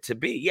wanted it to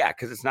be. Yeah,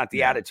 because it's not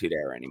the Attitude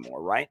Era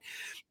anymore, right?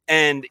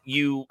 And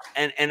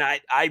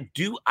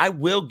I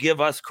will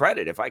give us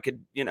credit. If I could,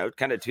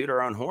 kind of toot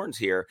our own horns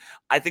here,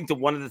 I think that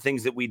one of the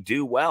things that we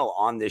do well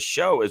on this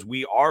show is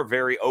we are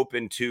very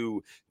open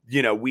to,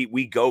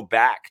 we go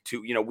back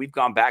to, we've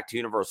gone back to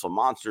Universal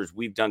Monsters.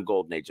 We've done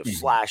Golden Age of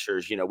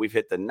slashers. We've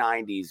hit the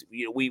 90s.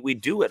 We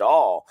do it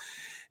all.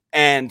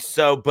 And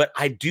so, but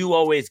I do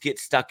always get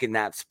stuck in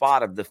that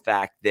spot of the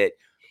fact that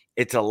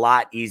it's a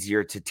lot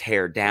easier to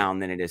tear down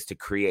than it is to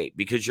create,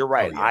 because you're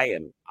right. Oh, yeah.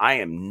 I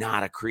am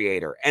not a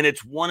creator. And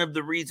it's one of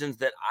the reasons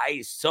that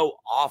I so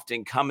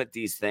often come at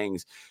these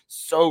things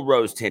so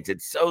rose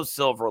tinted, so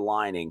silver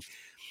lining.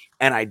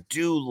 And I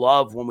do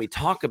love when we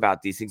talk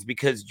about these things,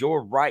 because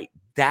you're right.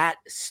 That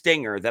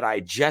stinger that I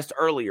just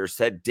earlier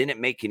said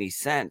didn't make any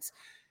sense.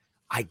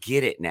 I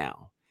get it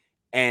now.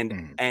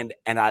 And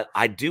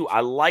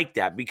I like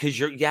that, because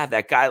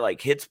that guy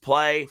like hits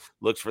play,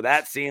 looks for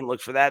that scene,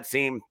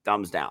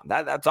 thumbs down.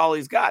 That's all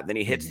he's got. Then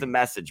he hits the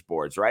message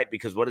boards, right?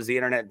 Because what has the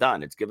internet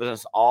done? It's given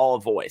us all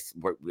a voice.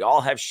 We all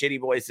have shitty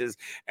voices,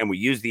 and we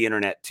use the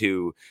internet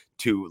to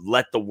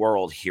let the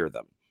world hear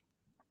them.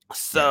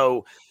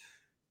 So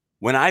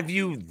when I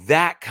view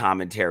that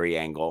commentary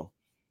angle,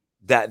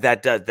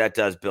 that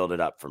does build it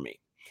up for me.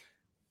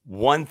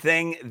 One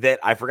thing that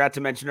I forgot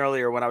to mention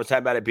earlier when I was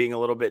talking about it being a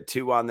little bit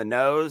too on the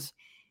nose,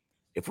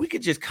 if we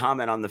could just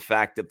comment on the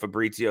fact that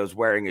Fabrizio is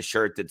wearing a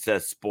shirt that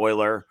says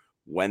spoiler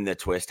when the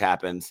twist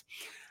happens.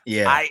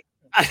 Yeah.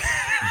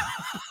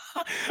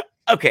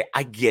 Okay,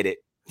 I get it.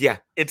 Yeah,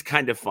 it's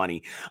kind of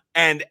funny.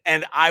 And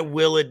I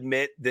will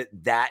admit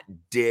that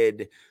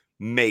did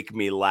make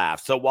me laugh.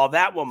 So while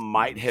that one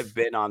might have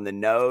been on the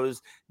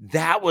nose,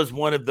 that was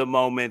one of the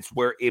moments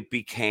where it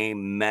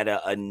became meta,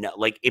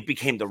 like it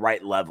became the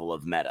right level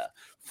of meta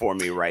for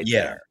me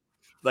there.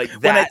 Like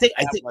that, I think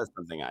was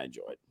something I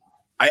enjoyed.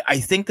 I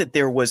think that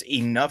there was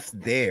enough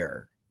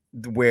there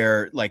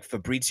where like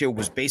Fabrizio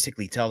was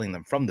basically telling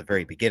them from the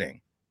very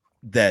beginning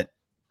that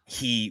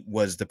he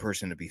was the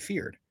person to be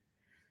feared,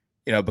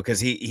 because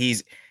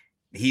he's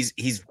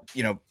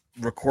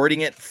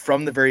recording it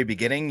from the very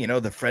beginning,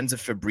 the friends of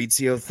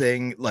Fabrizio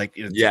thing. Like,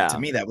 to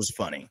me, that was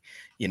funny.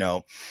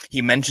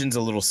 He mentions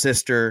a little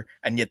sister,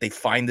 and yet they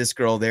find this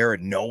girl there,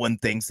 and no one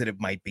thinks that it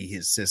might be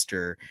his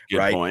sister. Good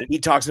right? Point. He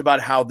talks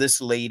about how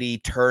this lady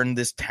turned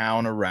this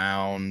town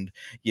around,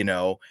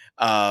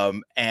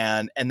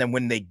 and then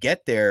when they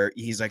get there,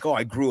 he's like, "Oh,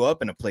 I grew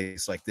up in a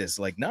place like this."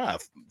 Like, nah,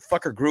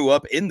 fucker grew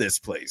up in this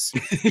place,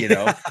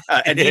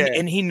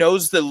 and he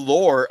knows the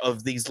lore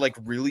of these like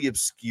really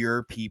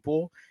obscure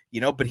people.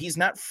 But he's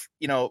not,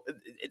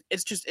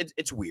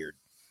 it's weird.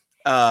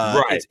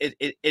 Right.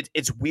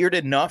 It's weird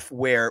enough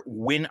where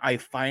when I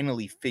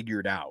finally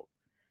figured out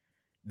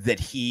that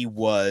he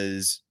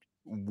was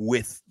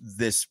with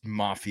this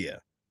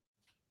mafia,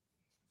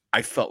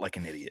 I felt like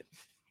an idiot.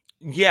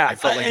 Yeah. I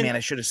felt like, man,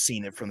 I should have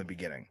seen it from the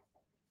beginning.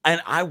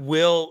 And I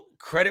will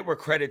credit where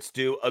credit's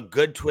due. A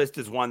good twist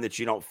is one that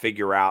you don't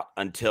figure out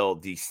until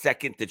the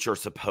second that you're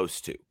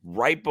supposed to,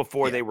 right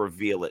before they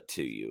reveal it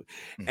to you.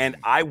 And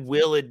I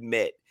will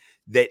admit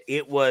that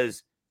it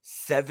was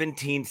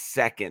 17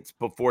 seconds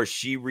before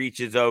she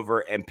reaches over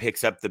and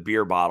picks up the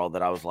beer bottle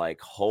that I was like,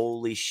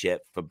 holy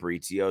shit,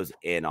 Fabrizio's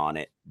in on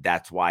it.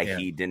 That's why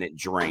he didn't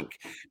drink.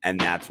 And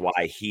that's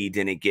why he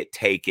didn't get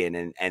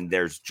taken. And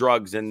there's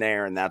drugs in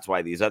there. And that's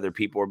why these other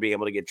people were being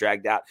able to get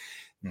dragged out.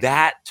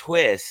 That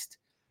twist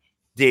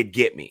did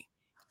get me.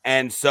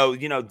 And so,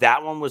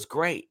 that one was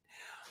great.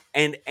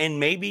 And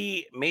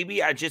maybe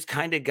I just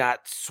kind of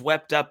got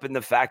swept up in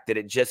the fact that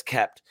it just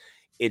kept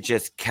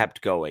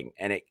going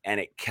and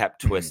it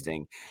kept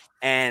twisting.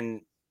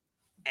 And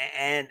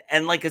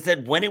like I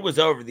said, when it was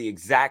over, the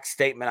exact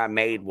statement I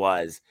made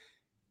was,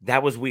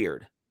 that was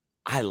weird.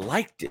 I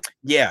liked it.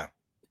 Yeah.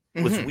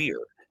 It was weird.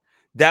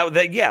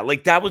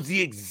 That was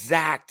the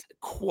exact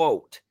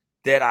quote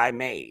that I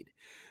made.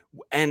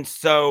 And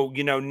so,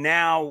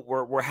 now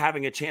we're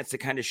having a chance to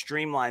kind of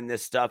streamline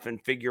this stuff and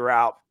figure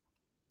out,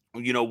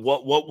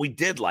 what we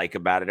did like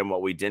about it and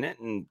what we didn't.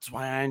 And that's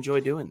why I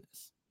enjoy doing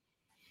this.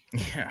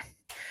 Yeah.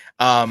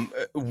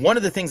 One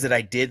of the things that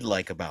I did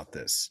like about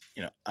this,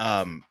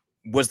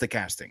 was the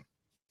casting.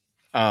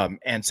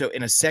 And so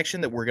in a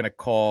section that we're going to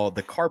call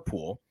the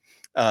carpool,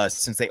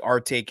 since they are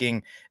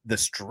taking the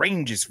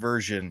strangest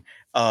version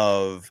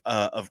of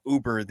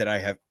Uber that I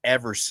have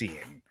ever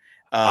seen.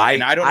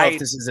 And I don't know if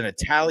this is an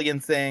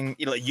Italian thing,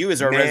 you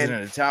as our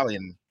resident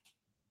Italian.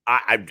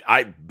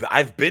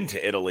 I've been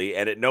to Italy,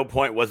 and at no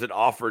point was it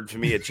offered to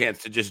me a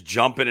chance to just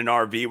jump in an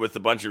RV with a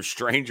bunch of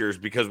strangers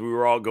because we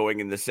were all going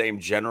in the same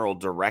general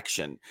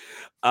direction.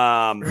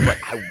 But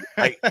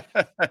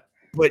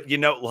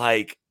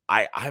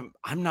I'm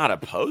not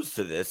opposed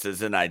to this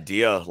as an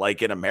idea,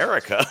 like in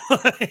America.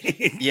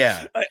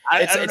 Yeah,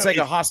 it's like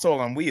a hostel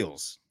on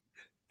wheels.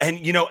 And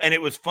and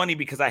it was funny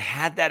because I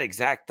had that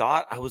exact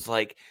thought. I was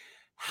like,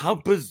 how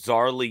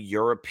bizarrely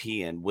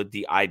European would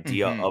the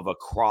idea of a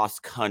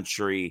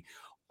cross-country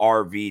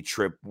RV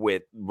trip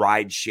with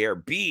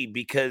rideshare be?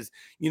 Because,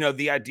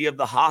 the idea of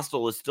the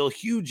hostel is still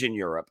huge in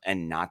Europe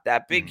and not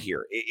that big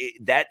here.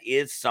 That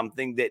is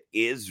something that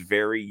is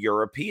very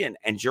European.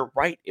 And you're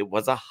right. It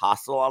was a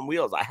hostel on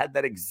wheels. I had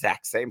that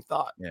exact same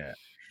thought. Yeah.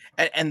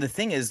 And the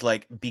thing is,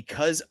 like,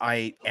 because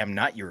I am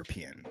not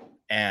European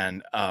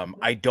and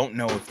I don't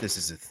know if this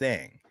is a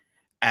thing,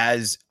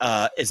 as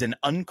an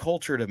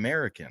uncultured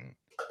American,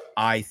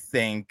 I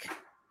think,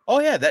 oh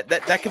yeah,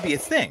 that could be a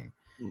thing.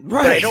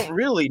 Right. But I don't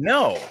really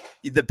know.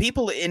 The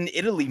people in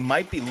Italy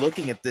might be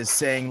looking at this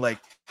saying like,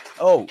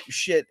 oh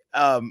shit,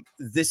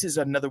 this is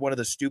another one of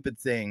the stupid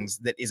things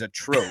that is a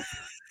trope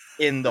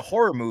in the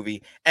horror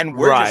movie, and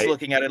we're just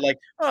looking at it like,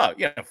 oh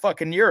yeah,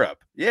 fucking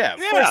Europe. Yeah, of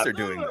course they're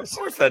doing this. Of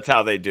course that's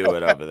how they do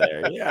it over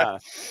there. Yeah.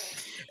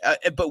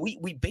 But we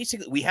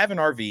basically, we have an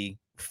RV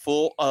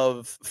full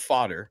of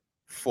fodder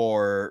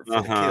for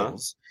the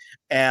kills.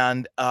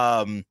 And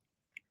I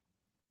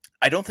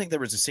don't think there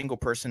was a single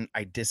person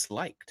I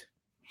disliked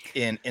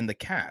in the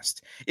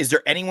cast. Is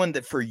there anyone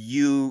that for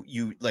you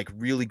like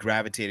really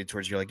gravitated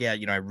towards? You're like, yeah,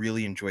 I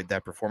really enjoyed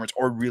that performance,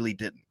 or really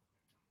didn't?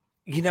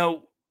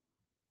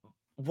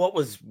 What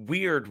was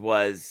weird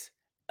was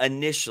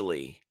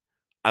initially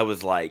I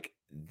was like,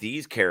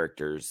 these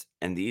characters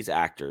and these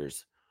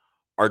actors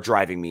are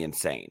driving me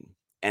insane,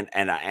 and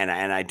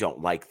I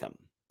don't like them.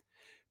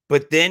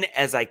 But then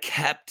as I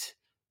kept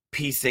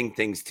piecing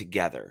things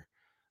together,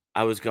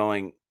 I was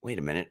going, wait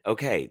a minute,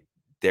 okay,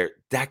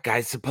 that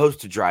guy's supposed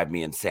to drive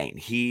me insane.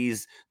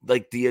 He's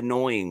like the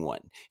annoying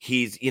one.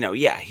 He's, he's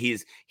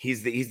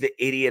the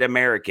idiot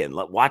American.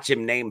 Watch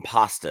him name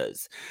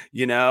pastas,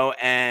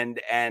 and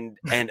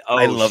oh,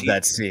 I love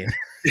that scene.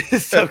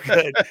 It's so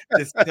good.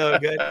 It's so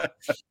good.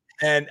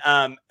 And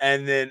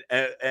then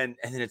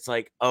it's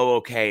like, oh,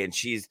 okay, and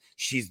she's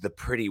the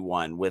pretty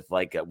one with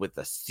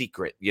a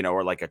secret,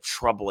 or like a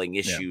troubling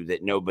issue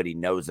that nobody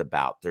knows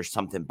about. There's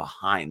something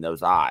behind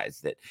those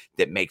eyes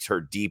that makes her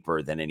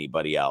deeper than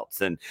anybody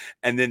else. And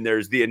then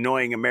there's the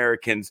annoying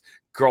American's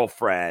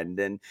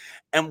girlfriend. And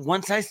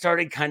once I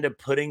started kind of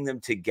putting them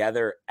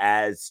together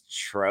as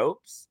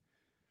tropes,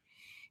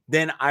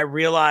 then I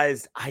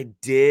realized I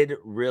did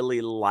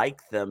really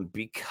like them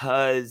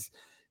because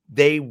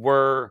they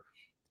were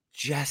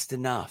just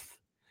enough.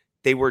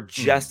 They were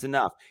just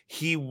enough.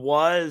 He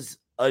was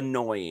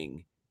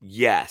annoying.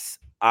 Yes.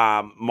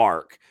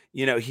 Mark,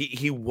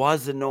 he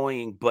was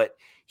annoying, but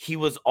he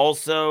was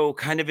also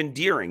kind of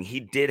endearing. He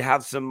did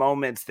have some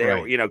moments there,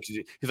 right.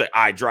 He's like,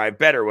 I drive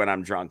better when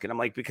I'm drunk. And I'm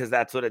like, because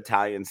that's what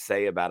Italians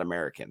say about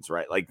Americans,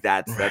 right? Like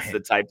that's the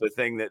type of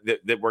thing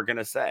that we're going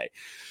to say.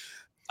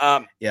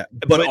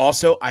 But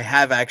also I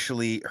have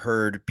actually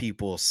heard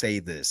people say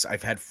this.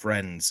 I've had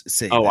friends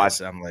say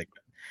this. I'm like,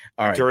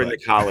 all right, during the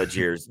college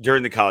years,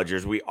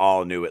 we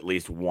all knew at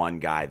least one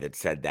guy that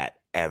said that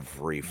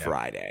every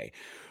Friday,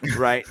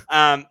 right?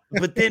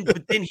 But then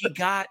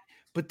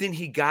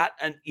he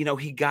got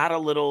a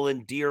little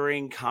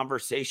endearing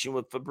conversation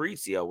with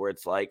Fabrizio where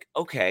it's like,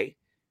 okay,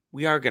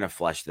 we are gonna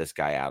flesh this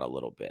guy out a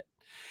little bit.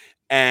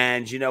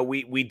 And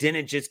we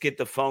didn't just get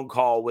the phone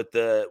call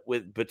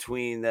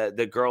between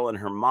the girl and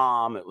her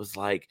mom. It was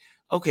like,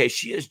 okay,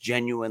 she is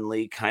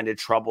genuinely kind of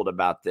troubled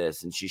about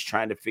this, and she's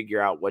trying to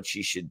figure out what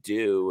she should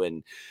do.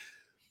 And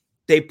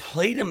they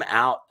played him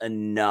out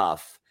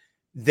enough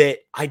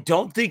that I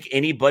don't think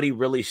anybody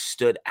really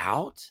stood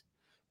out,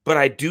 but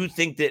I do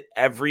think that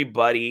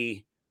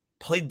everybody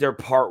played their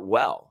part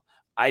well.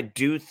 I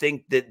do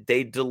think that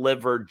they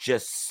delivered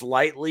just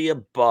slightly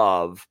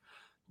above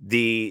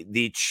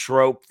the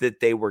trope that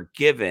they were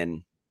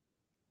given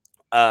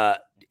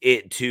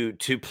it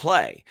to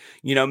play,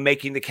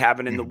 making the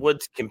Cabin in the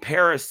Woods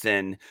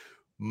comparison.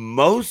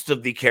 Most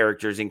of the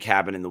characters in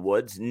Cabin in the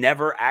Woods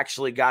never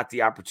actually got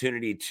the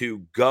opportunity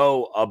to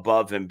go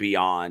above and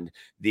beyond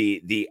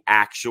the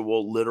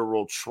actual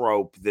literal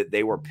trope that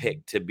they were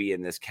picked to be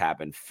in this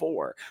cabin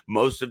for.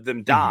 Most of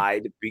them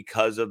died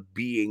because of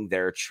being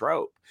their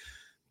trope.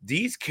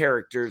 These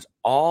characters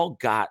all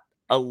got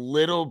a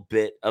little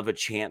bit of a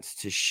chance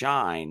to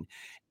shine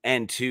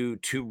and to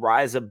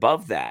rise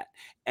above that.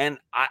 And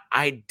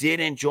I did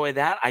enjoy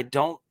that. I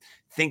don't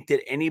think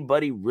that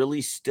anybody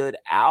really stood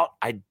out.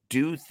 I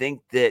do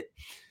think that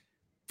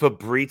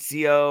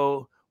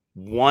Fabrizio,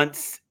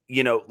 once,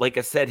 like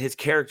I said, his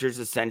character is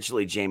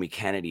essentially Jamie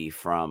Kennedy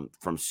from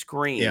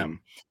Scream. Yeah.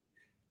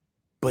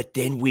 But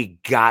then we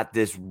got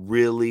this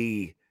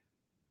really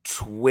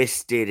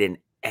twisted and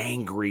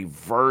angry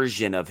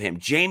version of him.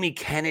 Jamie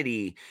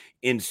Kennedy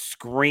in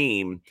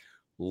Scream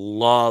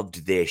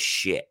loved this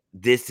shit.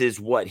 This is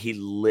what he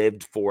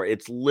lived for.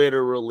 It's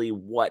literally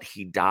what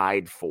he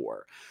died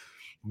for.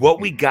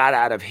 What we got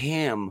out of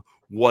him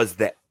was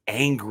the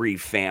angry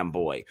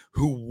fanboy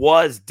who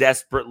was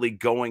desperately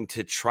going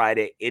to try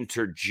to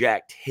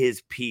interject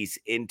his piece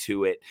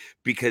into it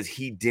because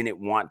he didn't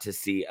want to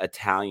see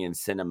Italian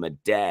cinema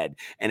dead.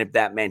 And if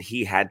that meant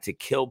he had to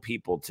kill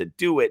people to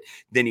do it,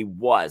 then he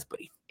was. But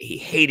he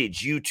hated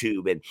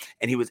YouTube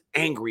and he was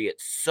angry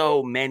at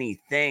so many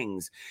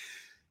things.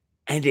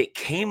 And it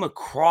came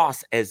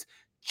across as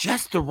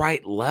just the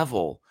right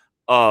level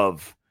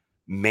of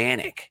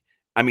manic.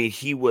 I mean,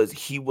 he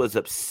was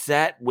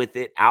upset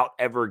without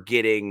ever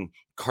getting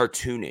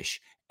cartoonish,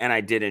 and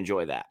I did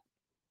enjoy that.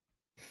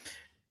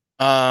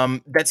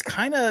 That's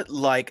kind of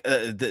like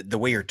the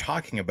way you're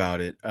talking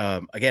about it.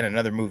 Again,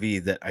 another movie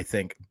that I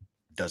think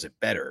does it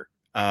better.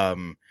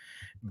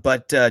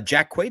 But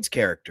Jack Quaid's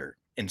character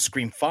in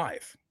Scream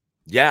 5,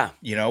 Yeah,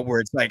 where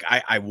it's like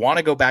I want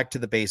to go back to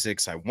the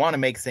basics. I want to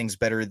make things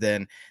better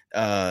than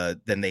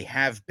they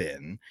have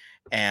been,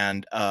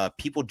 and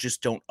people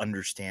just don't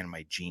understand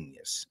my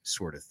genius,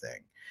 sort of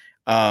thing.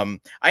 I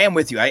am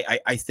with you.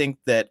 I think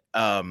that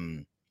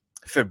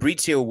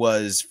Fabrizio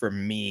was, for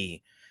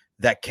me,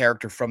 that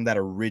character from that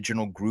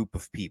original group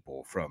of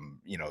people, from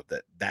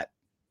that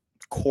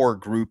core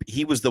group.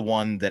 He was the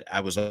one that I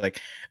was like,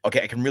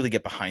 okay, I can really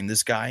get behind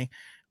this guy,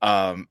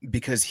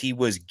 because he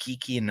was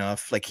geeky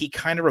enough. Like, he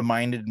kind of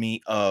reminded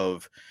me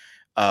of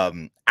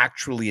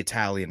actually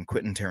Italian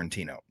Quentin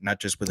Tarantino, not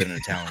just with an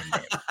Italian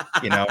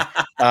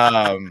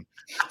name.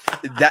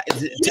 That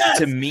yes,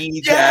 to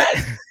me,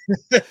 yes!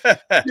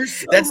 that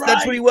So that's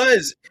what he right.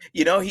 was.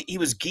 He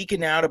was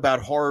geeking out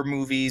about horror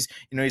movies.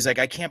 He's like,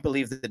 I can't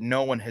believe that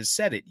no one has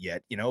said it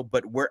yet,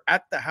 but we're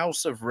at the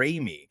house of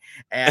Raimi.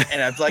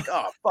 And I was like,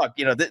 oh fuck,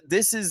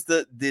 this is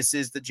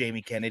the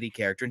Jamie Kennedy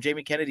character, and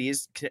Jamie Kennedy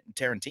is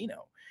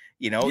Tarantino.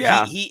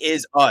 Yeah. He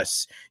is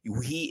us.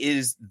 He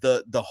is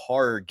the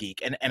horror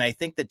geek. And I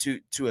think that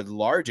to a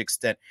large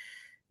extent,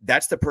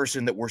 that's the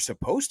person that we're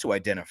supposed to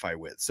identify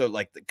with. So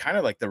like kind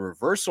of like the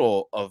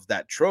reversal of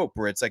that trope,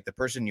 where it's like the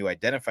person you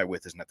identify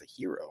with is not the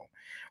hero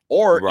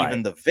or Right.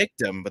 even the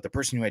victim, but the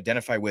person you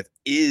identify with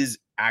is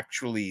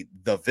actually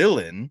the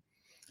villain,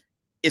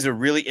 is a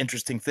really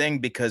interesting thing,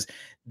 because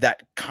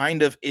that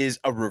kind of is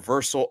a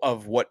reversal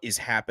of what is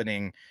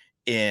happening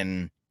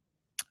in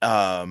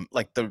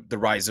like the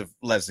rise of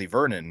Leslie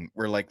Vernon,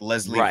 where like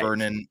Leslie Right.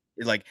 Vernon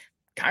like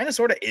kind of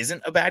sort of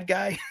isn't a bad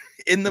guy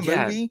in the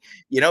Yeah. movie.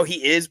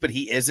 He is, but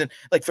he isn't.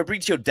 Like,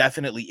 Fabrizio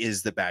definitely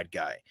is the bad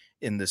guy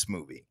in this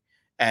movie,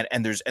 and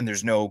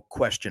there's no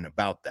question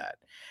about that.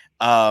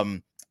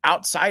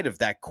 Outside of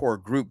that core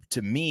group,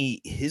 to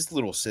me, his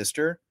little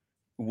sister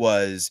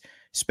was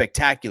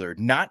spectacular,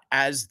 not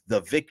as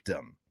the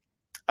victim.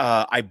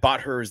 I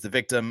bought her as the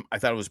victim. I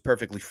thought it was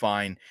perfectly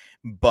fine,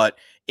 but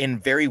in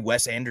very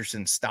Wes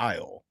Anderson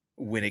style,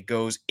 when it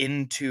goes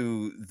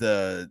into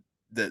the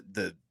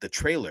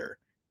trailer,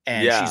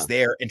 and Yeah. she's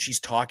there and she's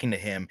talking to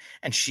him,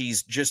 and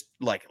she's just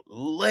like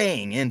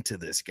laying into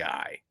this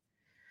guy,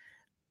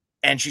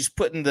 and she's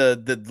putting the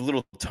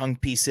little tongue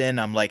piece in.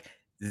 I'm like,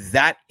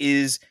 that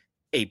is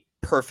a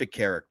perfect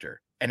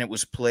character, and it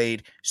was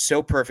played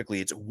so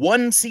perfectly. It's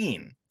one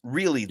scene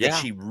really that Yeah.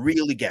 she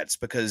really gets,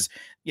 because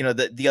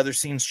the other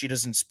scenes she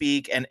doesn't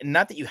speak, and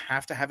not that you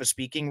have to have a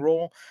speaking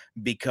role,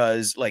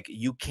 because like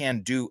you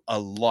can do a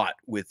lot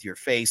with your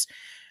face.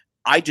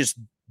 I just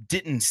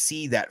didn't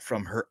see that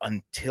from her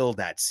until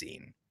that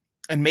scene,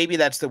 and maybe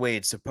that's the way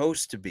it's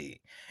supposed to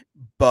be.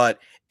 But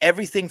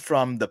everything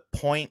from the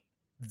point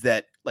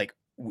that like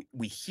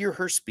we hear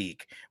her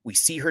speak, we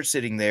see her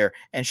sitting there,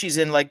 and she's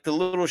in like the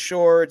little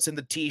shorts and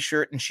the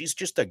t-shirt, and she's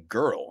just a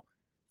girl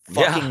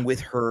fucking Yeah.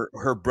 with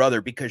her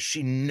brother, because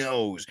she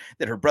knows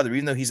that her brother,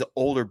 even though he's an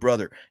older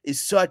brother,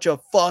 is such a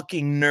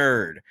fucking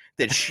nerd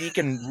that she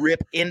can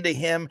rip into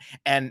him,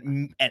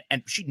 and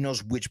she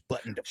knows which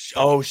button to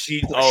Oh,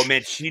 fucking oh push.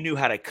 man, she knew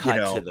how to You cut to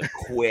know, the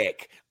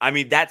quick. I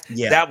mean, that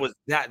yeah,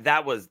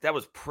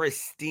 was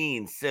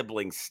pristine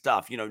sibling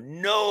stuff.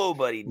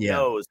 Nobody yeah.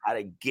 knows how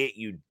to get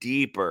you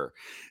deeper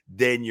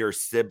than your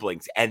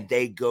siblings, and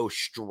they go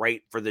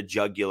straight for the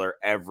jugular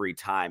every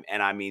time.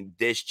 And I mean,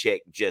 this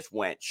chick just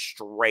went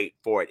straight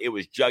for it. It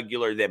was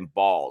jugular then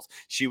balls.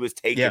 She was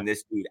taking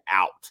this dude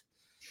out.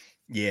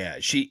 Yeah,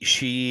 she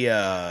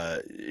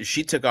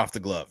took off the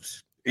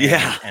gloves,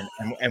 Yeah.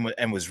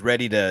 and was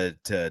ready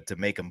to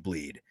make him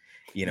bleed.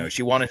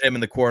 She wanted him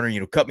in the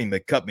corner. Cut me,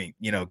 cut me.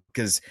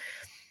 Because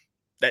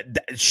that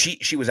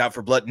she was out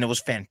for blood, and it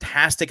was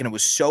fantastic, and it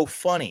was so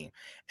funny,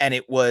 and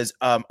it was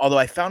although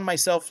I found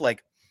myself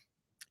like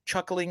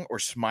chuckling or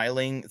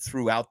smiling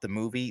throughout the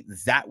movie,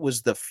 that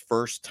was the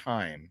first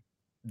time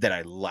that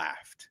I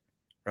laughed.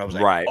 Where I was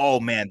like, Right. oh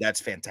man, that's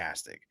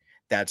fantastic.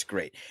 That's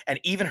great. And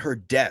even her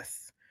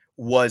death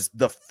was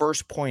the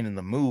first point in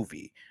the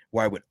movie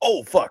where I went,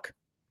 oh fuck.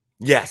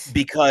 Yes.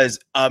 Because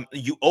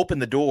you open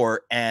the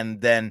door, and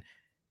then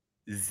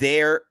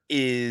there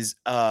is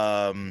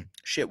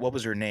shit, what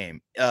was her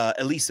name?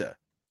 Elisa.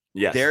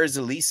 Yes. There's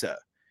Elisa.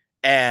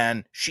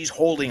 And she's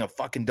holding a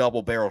fucking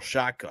double barrel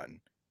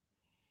shotgun.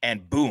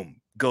 And boom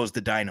goes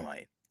the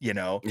dynamite,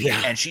 Yeah.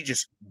 and she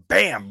just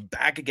bam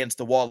back against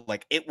the wall.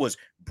 Like, it was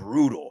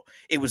brutal.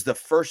 It was the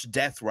first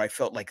death where I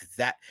felt like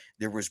that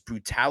there was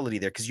brutality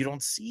there, because you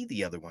don't see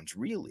the other ones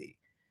really,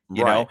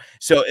 Right.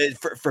 So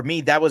for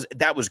me, that was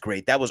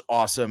great. That was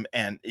awesome.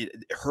 And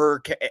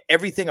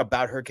everything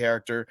about her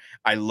character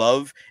I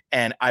love,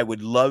 and I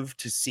would love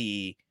to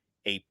see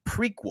a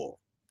prequel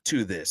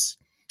to this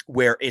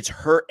where it's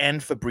her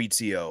and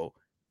Fabrizio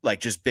like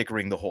just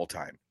bickering the whole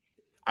time.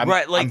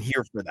 Right, I'm like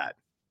here for that.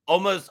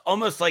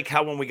 almost like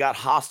how when we got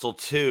Hostel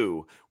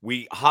 2,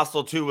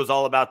 Hostel 2 was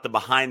all about the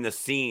behind the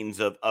scenes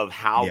of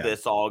how Yeah.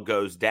 this all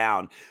goes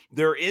down.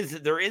 There is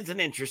an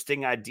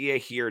interesting idea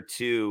here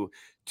to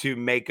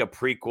make a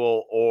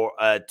prequel or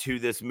to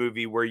this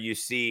movie where you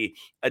see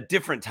a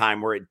different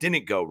time where it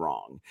didn't go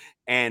wrong,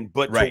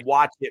 but to Right.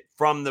 watch it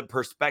from the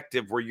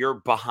perspective where you're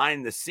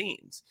behind the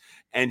scenes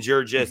and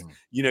you're just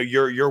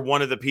Mhm. you're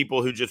one of the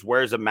people who just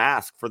wears a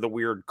mask for the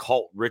weird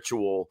cult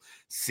ritual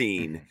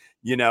scene,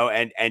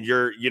 Mhm. and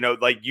you're,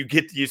 like you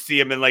see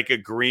him in like a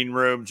green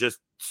room just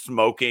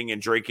smoking and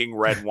drinking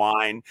red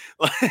wine,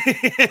 like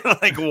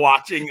He's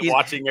watching he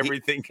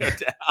everything go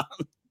down.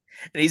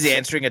 and he's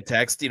answering a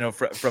text,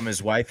 from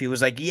his wife. He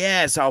was like,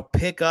 "Yes, I'll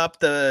pick up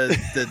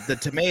the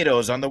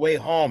tomatoes on the way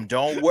home.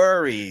 Don't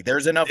worry.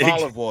 There's enough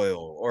olive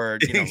oil," or,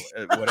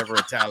 whatever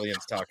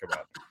Italians talk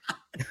about.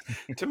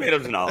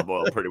 Tomatoes and olive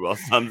oil pretty well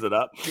sums it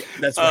up. Yeah,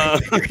 that's what I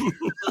figured.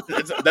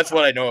 That's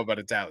what I know about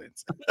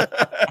Italians.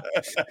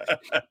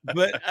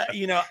 But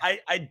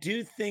I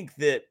do think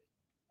that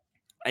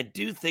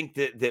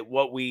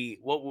what we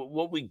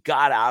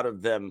got out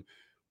of them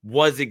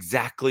was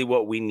exactly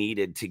what we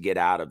needed to get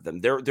out of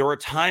them. There are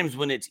times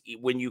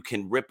when you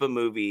can rip a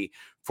movie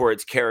for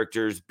its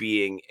characters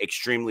being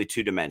extremely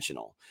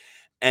two-dimensional.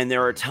 And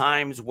there are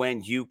times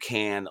when you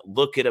can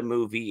look at a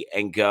movie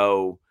and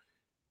go,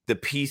 the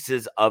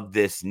pieces of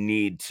this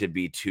need to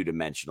be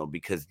two-dimensional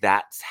because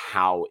that's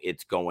how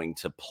it's going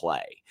to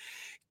play.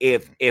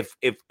 If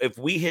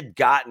we had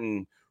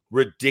gotten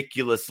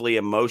ridiculously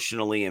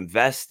emotionally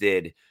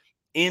invested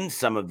in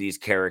some of these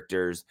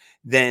characters,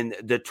 then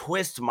the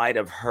twist might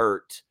have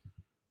hurt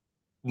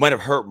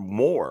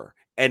more,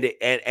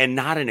 and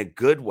not in a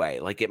good way.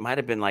 Like, it might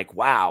have been like,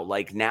 wow,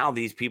 like now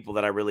these people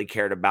that I really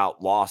cared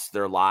about lost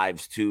their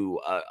lives to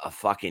a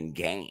fucking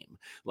game,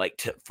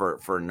 like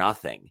for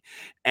nothing.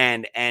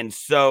 And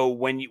so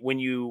when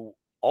you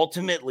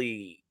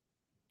ultimately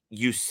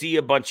you see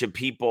a bunch of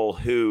people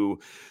who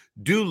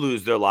do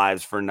lose their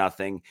lives for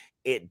nothing,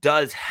 it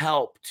does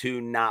help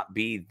to not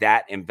be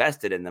that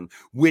invested in them,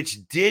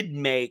 which did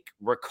make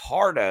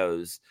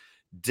Ricardo's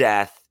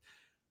death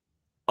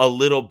a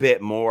little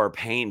bit more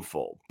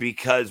painful,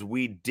 because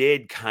we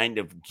did kind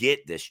of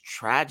get this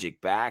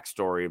tragic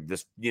backstory of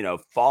this,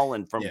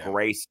 fallen from Yeah.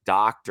 grace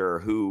doctor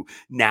who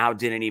now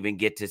didn't even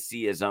get to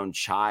see his own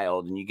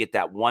child. And you get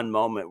that one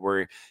moment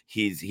where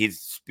he's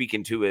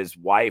speaking to his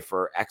wife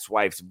or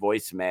ex-wife's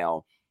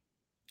voicemail.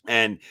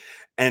 And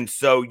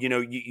so,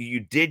 you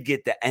did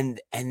get the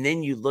end, and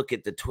then you look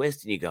at the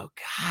twist and you go,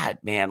 God,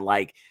 man,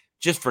 like,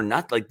 just for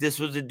nothing, like, this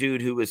was a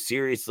dude who was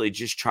seriously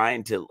just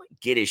trying to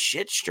get his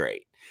shit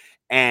straight.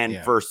 And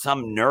Yeah. for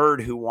some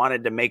nerd who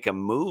wanted to make a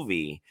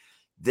movie,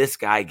 this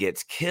guy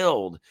gets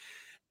killed.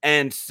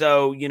 And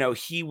so,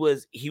 he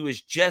was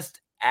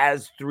just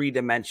as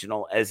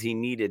three-dimensional as he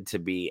needed to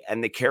be.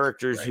 And the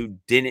characters Right. who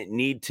didn't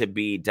need to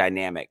be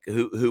dynamic,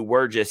 who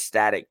were just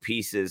static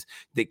pieces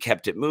that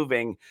kept it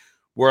moving,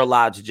 were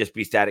allowed to just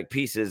be static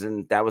pieces,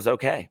 and that was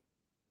okay.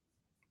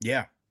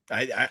 Yeah.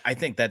 I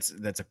think that's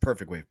a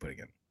perfect way of putting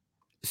it.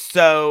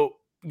 So,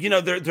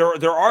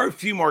 there are a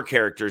few more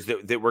characters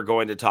that we're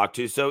going to talk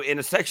to. So in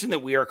a section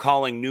that we are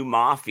calling New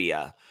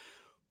Mafia,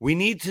 we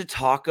need to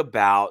talk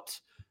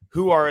about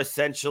who are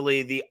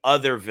essentially the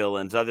other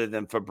villains other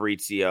than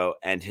Fabrizio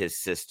and his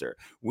sister.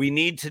 We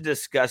need to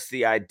discuss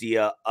the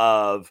idea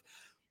of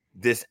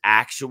this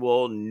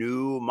actual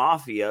new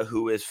mafia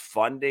who is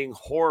funding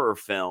horror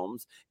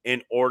films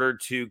in order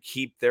to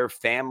keep their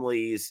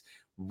families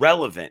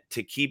relevant,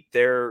 to keep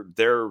their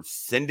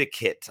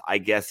syndicate, I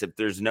guess, if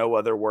there's no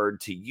other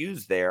word to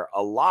use there,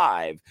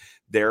 alive.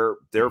 They're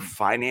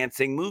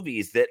financing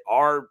movies that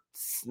are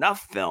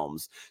snuff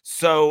films.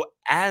 So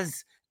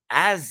as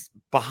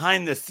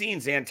behind the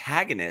scenes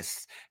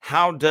antagonists,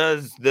 how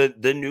does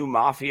the new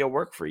mafia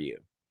work for you?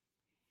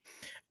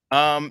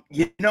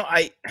 It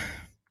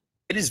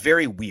is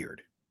very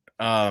weird.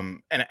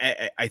 And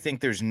I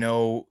think there's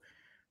no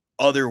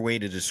other way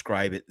to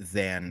describe it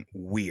than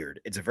weird.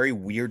 It's a very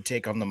weird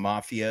take on the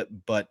mafia,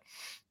 but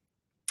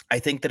I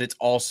think that it's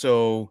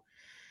also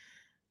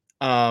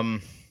not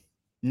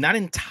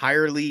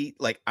entirely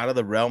like out of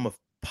the realm of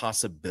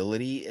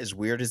possibility, as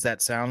weird as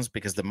that sounds,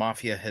 because the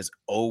mafia has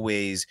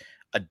always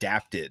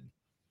adapted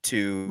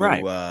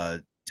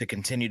Right. to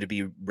continue to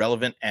be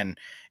relevant and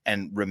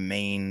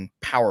remain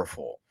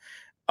powerful.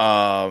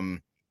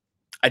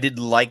 I did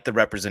like the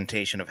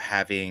representation of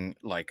having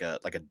like a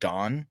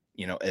Don,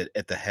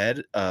 at the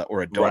head, or a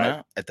Right.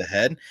 Donna at the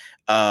head.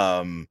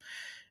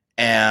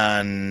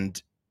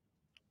 And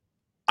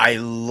I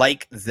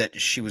like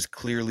that she was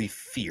clearly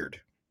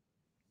feared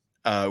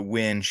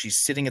when she's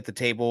sitting at the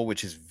table,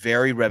 which is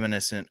very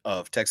reminiscent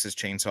of Texas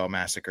Chainsaw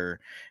Massacre.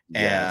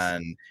 Yes.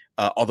 And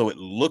although it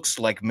looks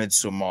like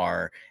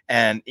Midsommar,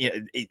 and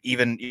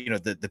even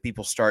the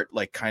people start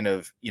like kind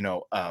of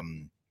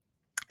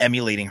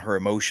emulating her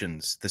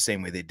emotions the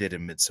same way they did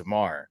in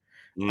Midsommar.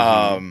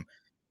 Mm-hmm.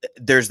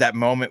 There's that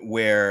moment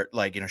where,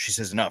 like, she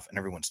says enough and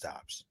everyone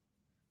stops,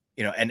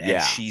 and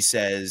Yeah. she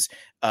says,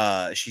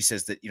 she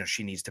says that,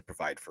 she needs to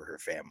provide for her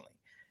family.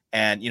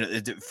 And,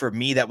 for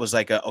me, that was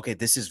like, okay,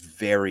 this is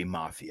very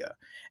mafia.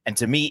 And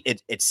to me,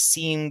 it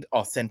seemed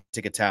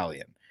authentic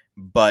Italian,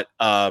 but,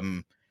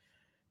 I'm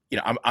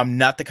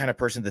not the kind of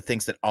person that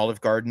thinks that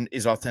Olive Garden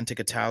is authentic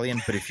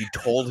Italian. But if you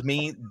told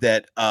me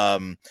that,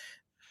 the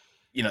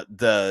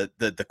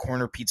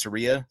corner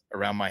pizzeria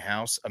around my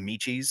house,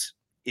 Amici's,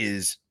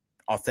 is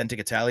authentic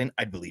Italian,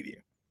 I'd believe you.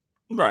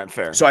 Right,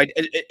 fair. So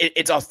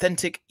it's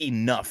authentic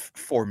enough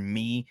for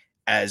me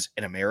as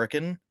an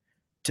American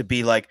to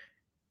be like,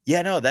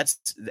 yeah, no,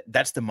 that's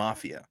the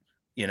mafia,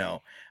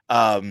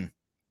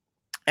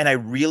 and I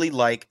really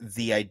like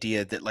the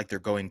idea that like they're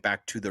going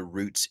back to the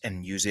roots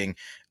and using,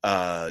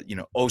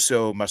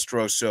 Oso,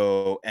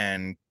 Mastroso,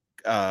 and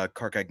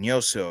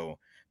Carcagnoso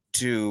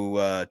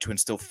to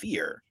instill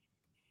fear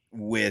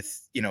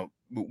with,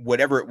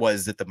 whatever it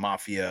was that the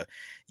mafia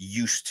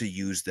used to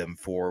use them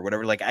for,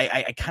 whatever. Like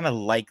I kind of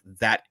like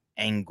that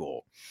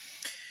angle.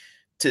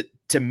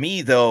 To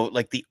me, though,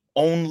 like the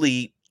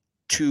only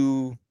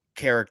two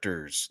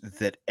characters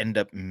that end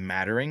up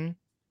mattering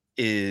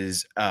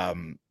is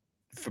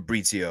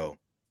Fabrizio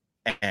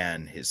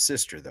and his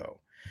sister, though.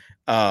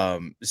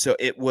 So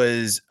it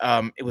was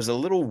a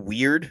little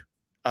weird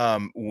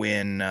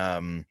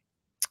when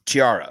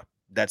Chiara,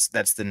 that's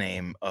the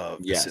name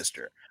of the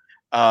sister.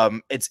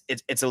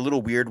 It's a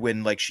little weird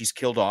when like she's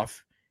killed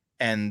off,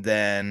 and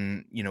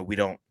then we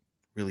don't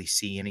really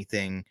see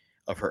anything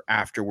of her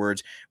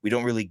afterwards. We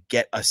don't really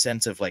get a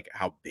sense of like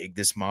how big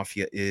this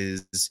mafia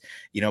is,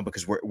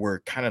 because we're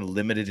kind of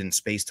limited in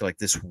space to like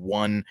this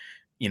one,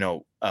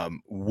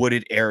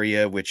 wooded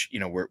area, which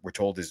we're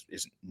told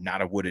is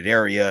not a wooded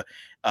area.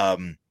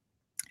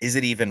 Is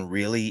it even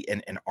really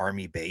an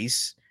army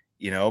base?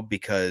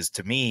 Because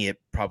to me it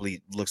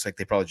probably looks like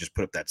they probably just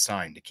put up that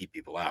sign to keep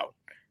people out.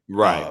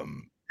 Right.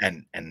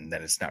 And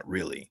then it's not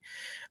really,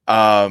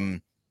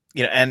 and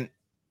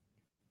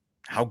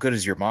how good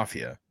is your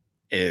mafia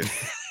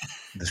if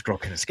this girl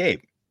can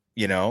escape,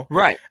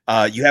 Right.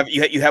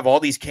 You have all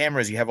these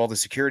cameras, you have all the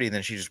security, and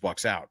then she just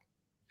walks out.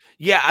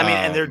 Yeah. I mean,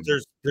 and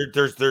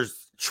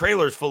there's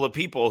trailers full of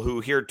people who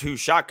hear 2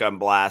 shotgun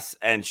blasts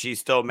and she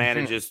still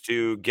manages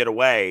to get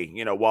away,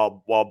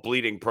 while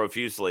bleeding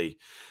profusely.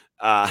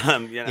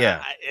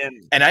 Yeah.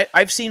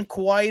 I've seen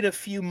quite a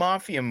few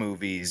mafia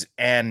movies,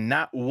 and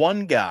not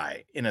one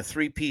guy in a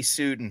 3-piece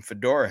suit and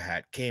fedora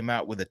hat came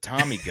out with a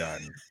Tommy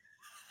gun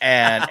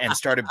and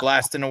started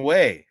blasting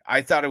away.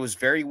 I thought it was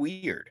very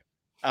weird.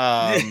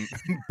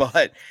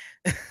 But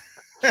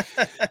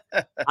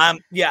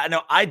yeah,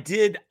 no, I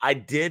did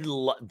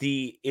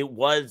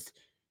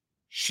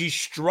she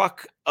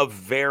struck a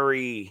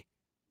very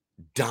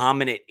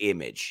dominant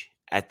image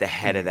at the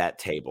head of that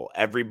table.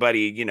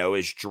 Everybody,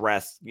 is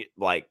dressed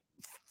like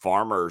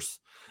farmers,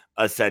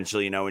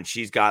 essentially, and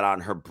she's got on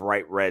her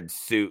bright red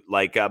suit.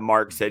 Like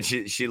Mark said,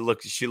 she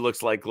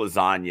looks like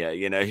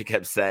lasagna, he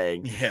kept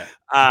saying. Yeah.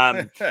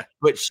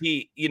 But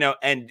she,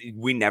 and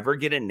we never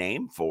get a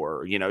name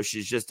for her,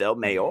 she's just El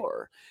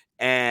Mayor.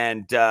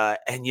 And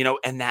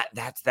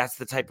that's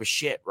the type of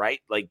shit, right?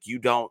 Like you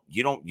don't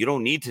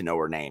need to know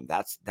her name.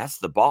 That's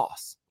the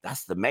boss.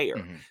 That's the mayor.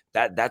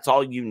 Mm-hmm. That's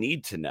all you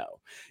need to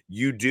know.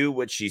 You do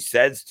what she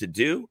says to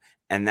do,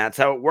 and that's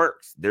how it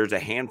works. There's a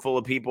handful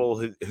of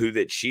people who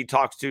that she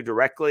talks to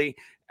directly.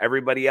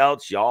 Everybody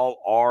else, y'all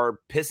are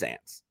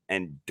pissants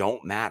and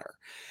don't matter.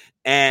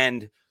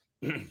 And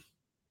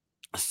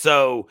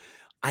so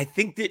I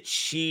think that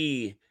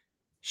she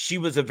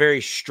was a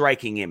very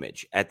striking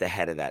image at the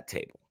head of that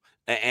table.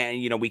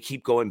 And we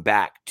keep going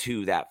back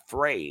to that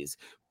phrase,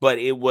 but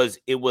it was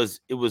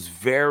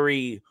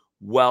very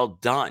well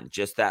done.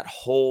 Just that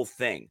whole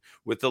thing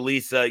with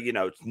Elisa,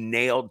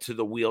 nailed to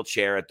the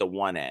wheelchair at the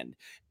one end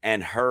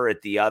and her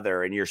at the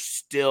other, and you're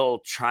still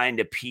trying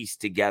to piece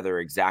together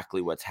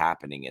exactly what's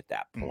happening at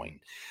that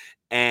point.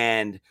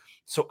 And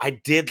so I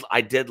did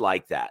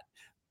like that.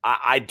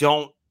 I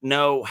don't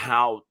know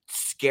how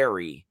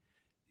scary,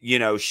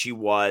 she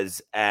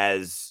was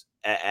as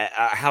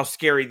how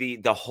scary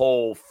the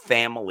whole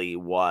family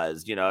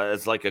was,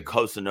 as like a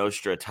Cosa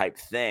Nostra type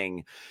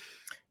thing.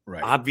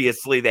 Right.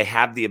 Obviously, they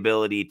have the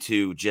ability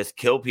to just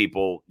kill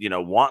people,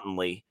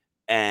 wantonly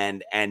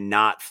and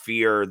not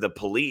fear the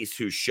police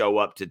who show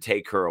up to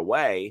take her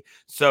away.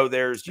 So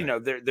there's,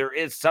 there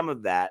is some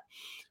of that.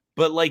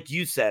 But like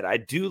you said, I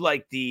do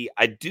like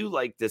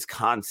this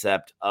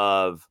concept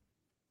of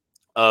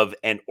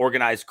an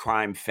organized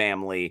crime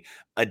family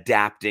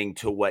adapting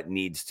to what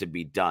needs to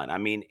be done. I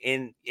mean,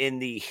 in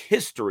the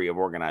history of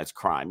organized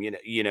crime,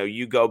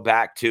 you go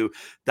back to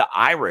the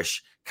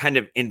Irish kind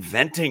of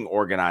inventing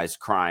organized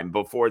crime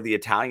before the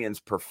Italians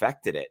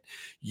perfected it.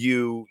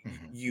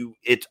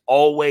 It's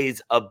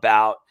always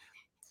about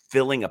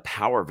filling a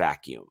power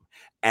vacuum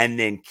and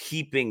then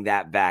keeping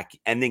that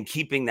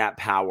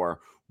power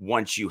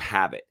once you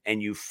have it,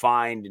 and you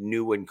find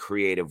new and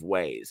creative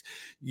ways.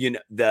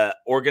 The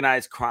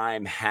organized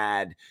crime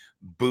had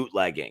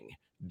bootlegging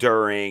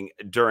during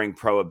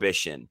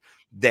Prohibition.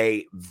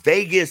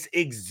 Vegas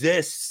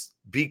exists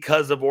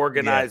because of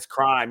organized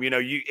crime.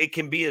 It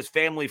can be as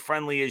family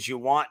friendly as you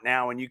want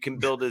now, and you can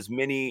build as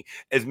many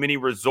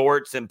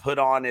resorts and put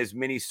on as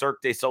many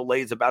Cirque du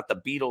Soleils about the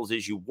Beatles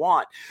as you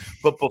want.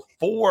 But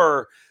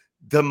before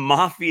the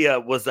mafia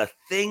was a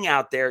thing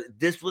out there,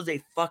 this was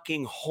a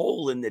fucking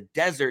hole in the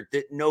desert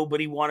that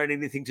nobody wanted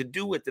anything to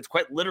do with. That's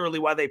quite literally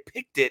why they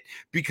picked it,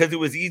 because it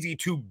was easy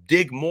to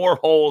dig more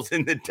holes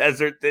in the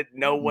desert that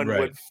no one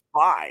would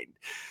find.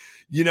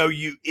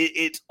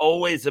 It's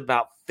always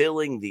about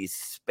filling these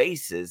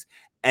spaces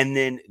and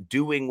then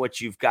doing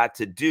what you've got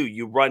to do.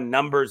 You run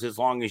numbers as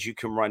long as you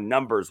can run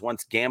numbers.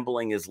 Once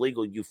gambling is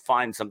legal, you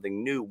find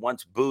something new.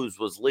 Once booze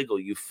was legal,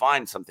 you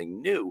find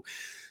something new.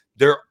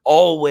 They're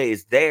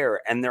always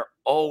there, and they're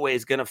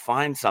always going to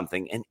find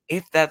something. And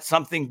if that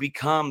something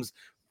becomes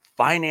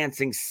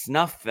financing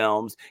snuff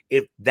films,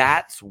 if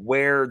that's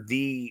where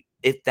the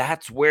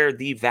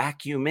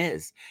vacuum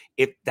is,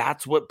 if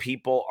that's what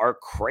people are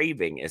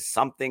craving, is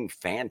something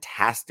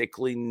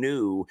fantastically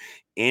new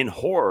in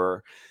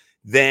horror,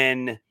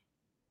 then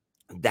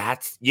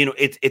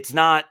it's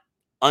not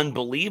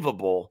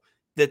unbelievable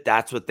that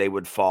that's what they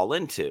would fall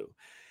into.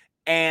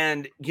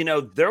 And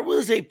there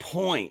was a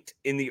point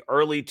in the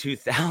early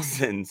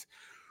 2000s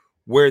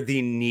where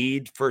the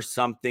need for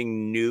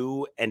something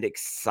new and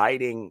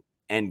exciting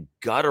and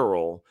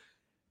guttural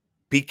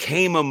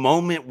became a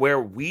moment where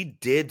we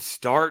did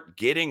start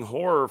getting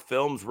horror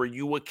films where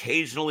you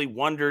occasionally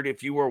wondered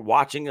if you were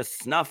watching a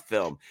snuff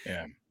film.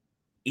 Yeah.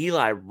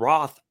 Eli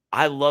Roth,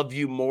 I love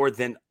you more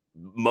than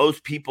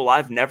most people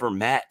I've never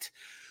met.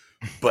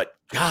 But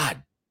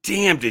God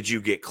damn, did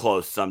you get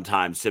close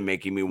sometimes to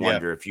making me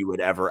wonder if you had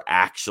ever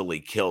actually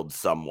killed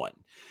someone.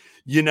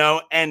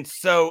 And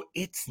so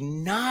it's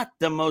not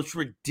the most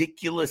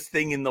ridiculous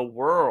thing in the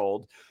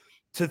world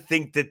to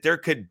think that there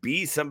could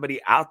be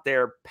somebody out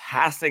there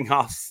passing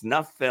off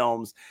snuff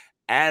films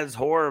as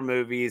horror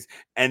movies,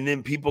 and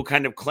then people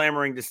kind of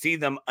clamoring to see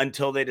them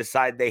until they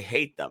decide they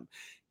hate them.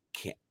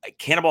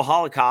 Cannibal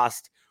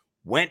Holocaust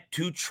went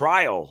to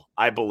trial,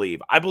 I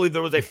believe. I believe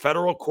there was a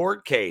federal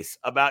court case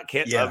about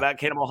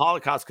Cannibal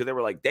Holocaust, because they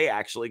were like, they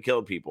actually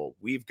killed people.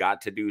 We've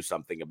got to do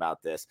something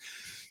about this.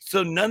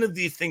 So none of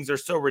these things are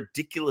so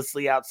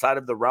ridiculously outside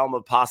of the realm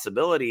of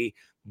possibility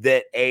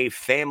that a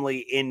family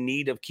in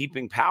need of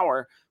keeping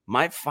power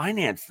might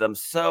finance them.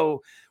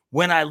 So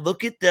when I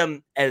look at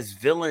them as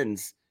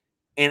villains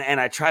and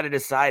I try to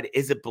decide,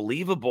 is it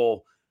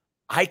believable?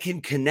 I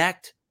can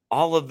connect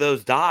all of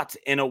those dots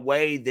in a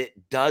way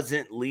that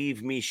doesn't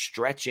leave me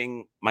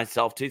stretching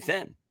myself too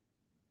thin.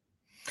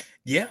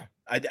 Yeah.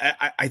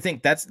 I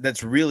think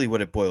that's really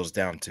what it boils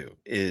down to.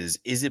 Is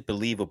it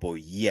believable?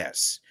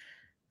 Yes.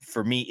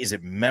 For me, is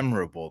it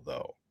memorable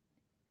though?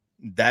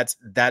 That's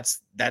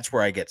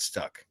where I get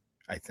stuck,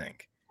 I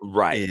think.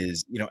 Right.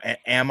 Is,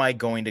 am I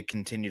going to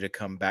continue to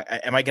come back?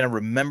 Am I going to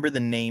remember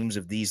the names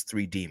of these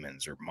three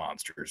demons or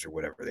monsters or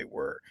whatever they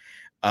were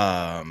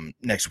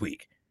next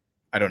week?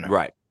 I don't know.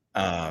 Right.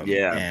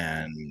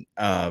 And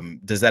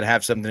does that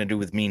have something to do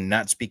with me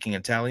not speaking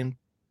Italian?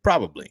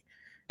 Probably.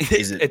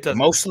 Is it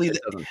mostly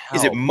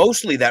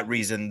that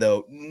reason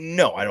though?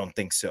 No, I don't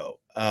think so.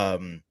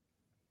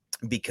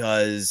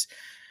 Because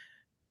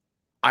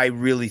I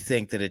really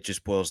think that it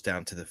just boils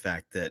down to the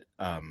fact that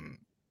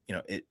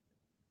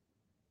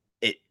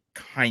it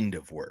kind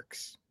of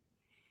works.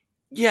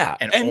 Yeah,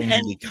 and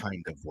only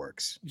kind of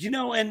works.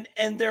 And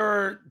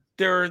there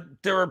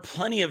are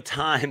plenty of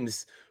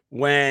times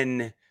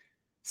when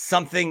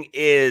something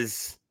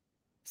is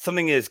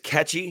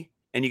catchy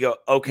and you go,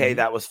 okay,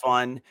 that was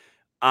fun.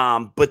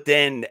 But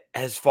then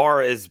as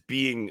far as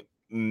being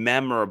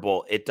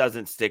memorable, it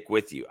doesn't stick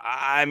with you.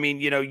 I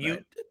mean,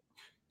 right.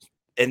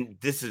 And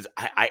this is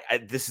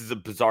this is a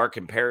bizarre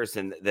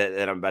comparison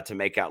that I'm about to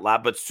make out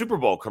loud, but Super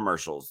Bowl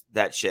commercials,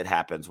 that shit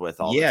happens with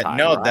all the time.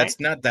 No, right? That's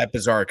not that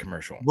bizarre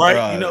commercial. Right.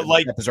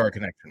 That bizarre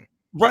connection.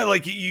 Right.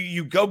 Like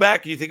you go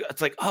back and you think,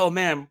 it's like, oh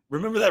man,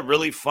 remember that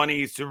really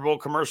funny Super Bowl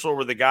commercial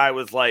where the guy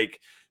was like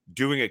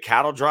doing a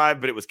cattle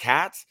drive, but it was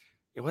cats?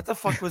 What the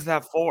fuck was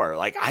that for?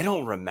 Like, I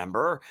don't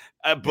remember.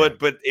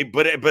 But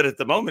at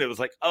the moment it was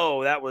like,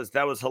 oh, that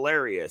was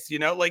hilarious.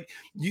 Like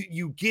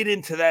you get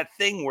into that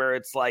thing where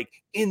it's like,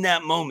 in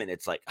that moment,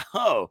 it's like,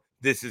 oh,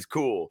 this is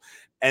cool.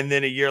 And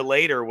then a year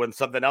later, when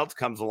something else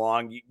comes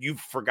along,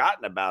 you've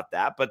forgotten about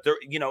that. But there,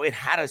 it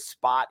had a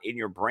spot in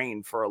your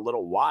brain for a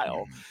little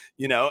while,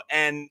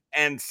 and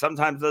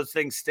sometimes those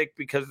things stick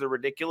because they're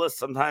ridiculous.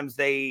 Sometimes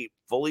they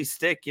fully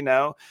stick,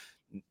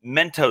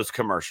 Mentos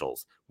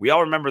commercials. We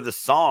all remember the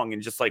song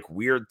and just like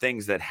weird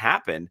things that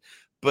happened,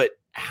 but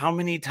how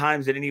many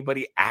times did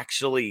anybody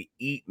actually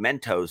eat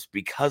Mentos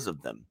because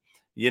of them?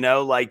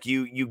 Like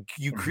you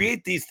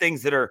create these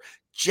things that are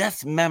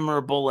just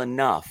memorable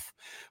enough,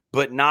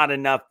 but not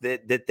enough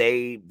that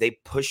they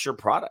push your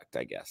product,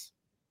 I guess.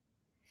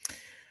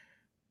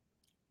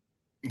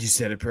 You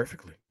said it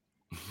perfectly.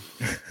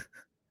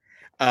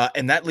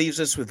 And that leaves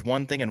us with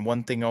one thing and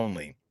one thing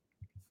only,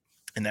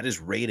 and that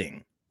is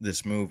rating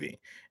this movie,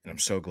 and I'm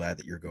so glad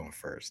that you're going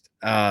first.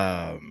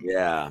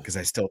 Yeah. Because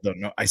I still don't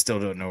know. I still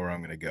don't know where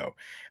I'm going to go.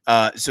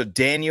 So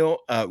Daniel,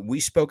 we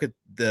spoke at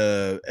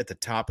the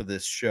top of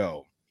this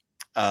show,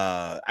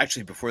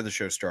 actually before the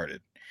show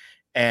started,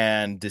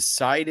 and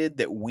decided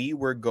that we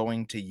were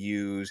going to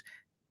use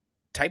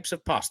types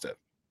of pasta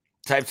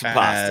Types of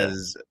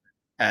pasta.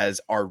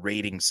 as our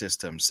rating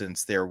system,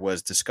 since there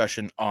was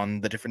discussion on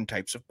the different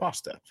types of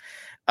pasta.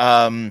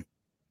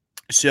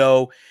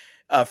 So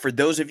for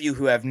those of you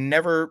who have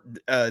never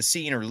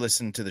seen or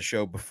listened to the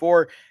show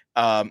before,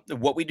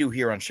 what we do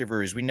here on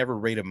Shiver is we never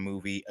rate a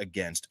movie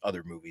against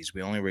other movies.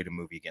 We only rate a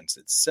movie against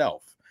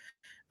itself.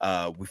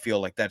 We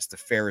feel like that's the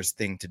fairest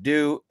thing to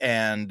do,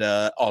 and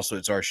also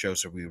it's our show,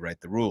 so we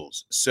write the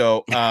rules.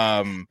 So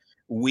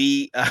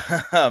we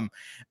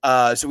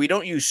so we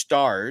don't use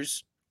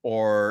stars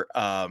or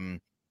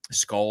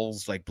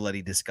skulls like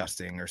bloody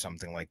disgusting or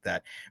something like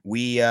that.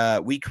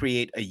 We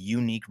create a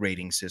unique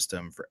rating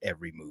system for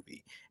every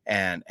movie,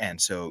 and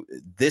so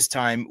this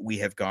time we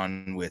have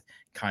gone with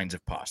kinds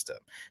of pasta.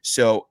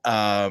 So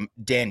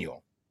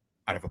Daniel,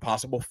 out of a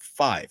possible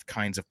 5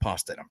 kinds of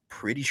pasta, and I'm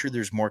pretty sure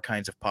there's more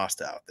kinds of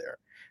pasta out there.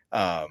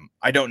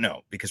 I don't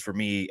know, because for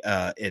me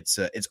it's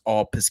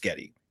all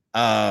Paschetti.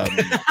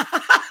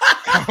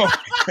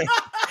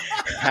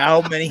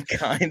 How many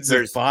kinds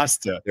of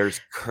pasta?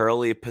 There's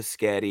curly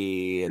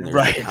Paschetti, and there's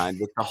Right. the kind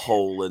with the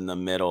hole in the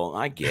middle.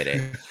 I get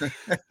it.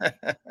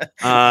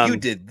 You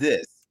did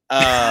this.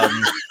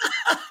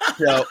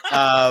 So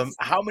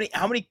how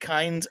many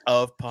kinds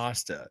of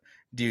pasta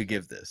do you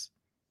give this?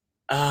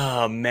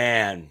 Oh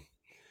man.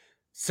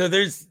 So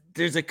there's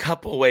a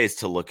couple ways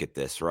to look at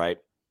this, right?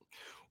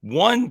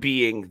 One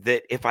being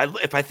that if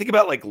I think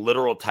about like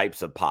literal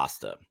types of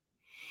pasta,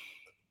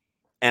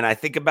 and I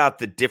think about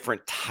the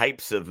different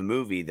types of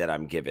movie that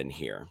I'm given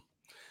here,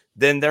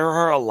 then there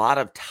are a lot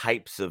of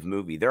types of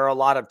movie. There are a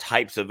lot of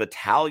types of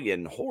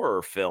Italian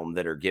horror film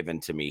that are given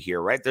to me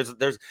here, right? There's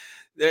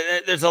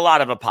a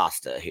lot of a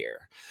pasta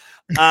here.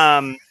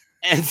 And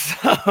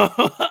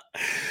so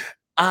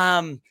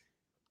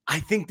I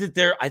think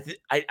that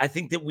I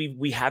think that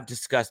we have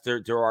discussed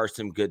there are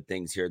some good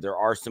things here. There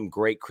are some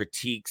great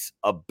critiques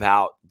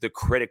about the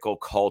critical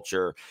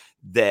culture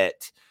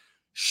that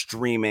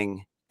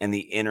streaming and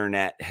the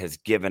internet has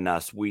given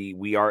us.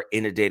 We are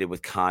inundated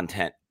with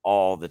content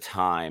all the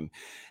time,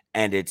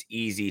 and it's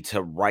easy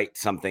to write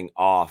something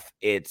off.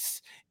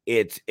 It's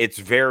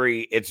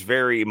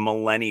very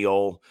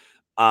millennial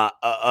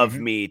of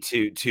me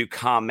to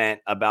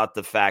comment about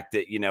the fact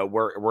that, you know,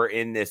 we're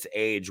in this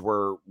age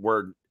where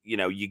you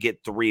know, you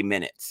get 3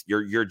 minutes.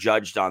 You're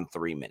judged on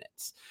 3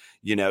 minutes.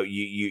 You know,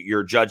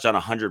 you're judged on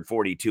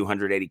 140,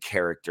 280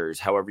 characters,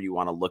 however you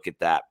want to look at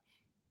that.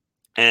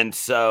 And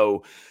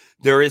so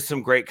there is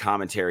some great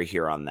commentary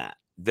here on that.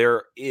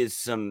 There is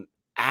some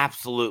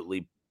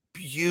absolutely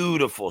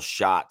beautiful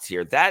shots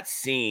here. That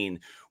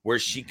scene where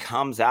she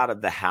comes out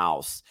of the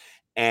house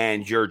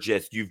and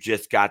you've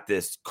just got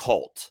this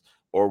cult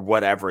or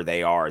whatever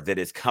they are that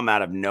has come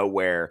out of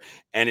nowhere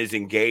and is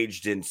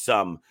engaged in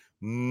some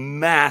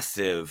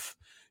massive,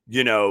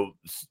 you know,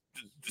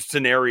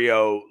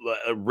 scenario,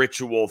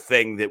 ritual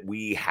thing that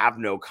we have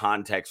no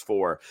context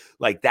for.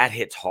 Like, that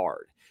hits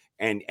hard.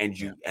 And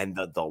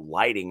the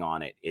lighting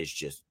on it is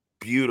just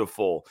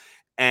beautiful.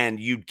 And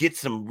you get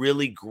some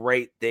really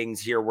great things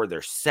here where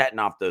they're setting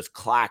off those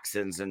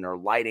klaxons and they're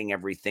lighting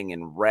everything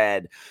in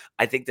red.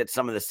 I think that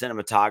some of the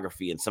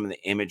cinematography and some of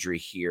the imagery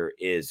here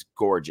is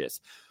gorgeous.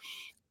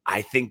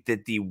 I think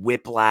that the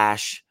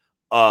whiplash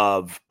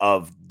of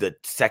the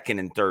second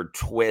and third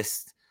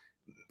twist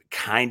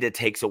kind of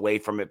takes away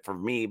from it for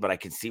me, but I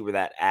can see where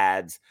that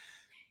adds.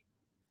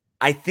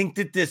 I think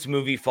that this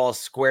movie falls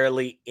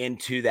squarely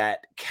into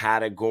that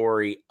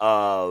category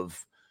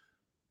of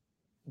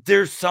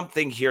there's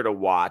something here to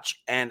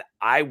watch, and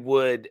I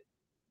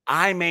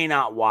may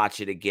not watch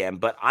it again,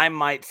 but I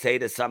might say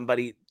to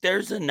somebody,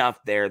 there's enough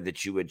there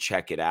that you would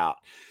check it out.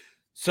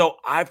 So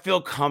I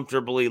feel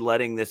comfortably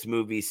letting this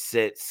movie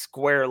sit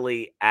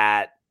squarely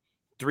at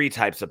 3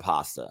 types of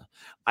pasta.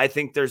 I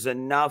think there's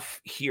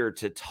enough here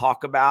to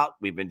talk about.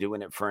 We've been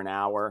doing it for an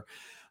hour.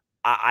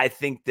 I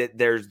think that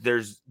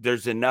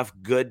there's enough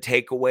good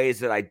takeaways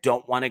that I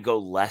don't want to go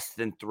less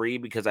than 3,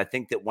 because I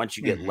think that once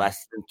you get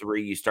less than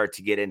 3, you start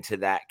to get into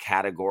that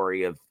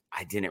category of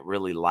I didn't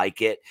really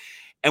like it.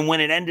 And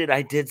when it ended,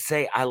 I did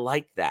say I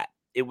liked that.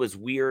 It was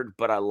weird,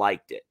 but I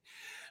liked it.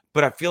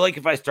 But I feel like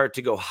if I start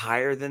to go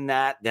higher than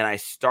that, then I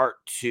start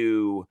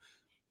to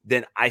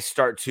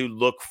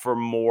look for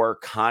more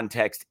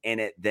context in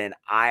it than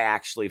I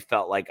actually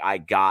felt like I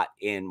got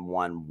in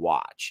one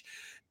watch.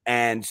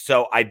 And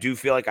so I do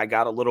feel like I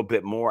got a little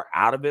bit more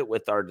out of it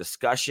with our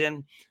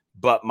discussion,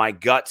 but my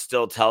gut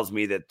still tells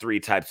me that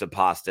 3 types of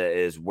pasta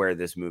is where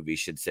this movie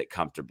should sit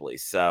comfortably.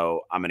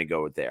 So I'm going to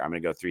go with there. I'm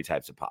going to go 3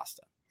 types of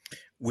pasta.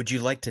 Would you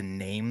like to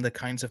name the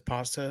kinds of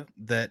pasta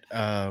that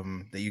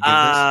you give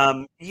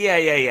this?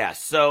 Yeah.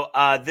 So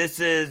this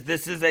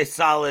is a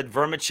solid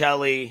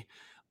vermicelli,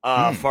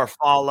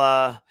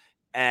 farfalla,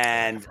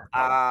 And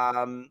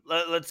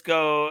let's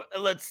go.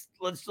 Let's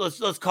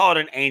call it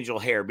an angel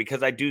hair,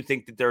 because I do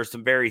think that there are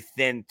some very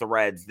thin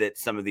threads that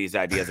some of these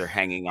ideas are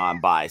hanging on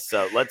by.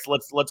 So let's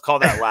call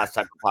that last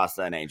type of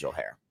pasta an angel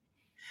hair.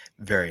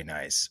 Very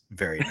nice.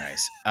 Very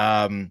nice.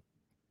 I'm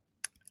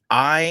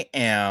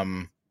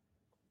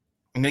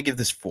gonna give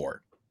this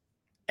 4.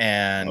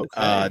 And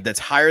that's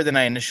higher than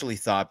I initially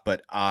thought,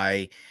 but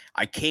I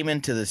came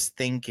into this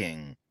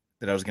thinking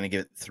that I was gonna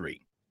give it 3.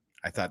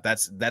 I thought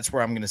that's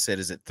where I'm gonna sit,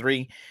 is at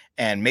 3,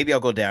 and maybe I'll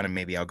go down and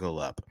maybe I'll go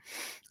up.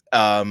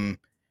 But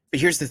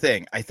here's the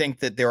thing: I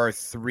think that there are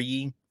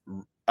 3.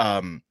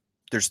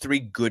 There's 3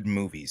 good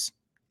movies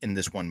in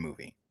this one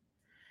movie,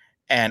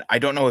 and I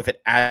don't know if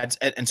it adds.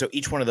 And so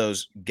each one of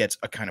those gets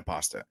a kind of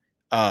pasta.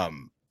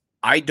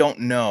 I don't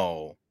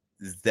know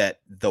that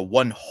the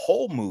one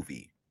whole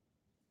movie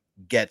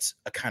gets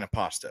a kind of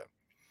pasta,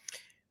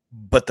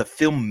 but the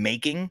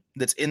filmmaking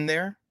that's in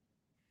there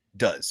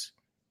does.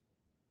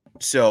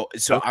 So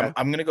okay.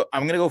 I'm gonna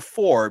go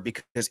 4,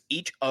 because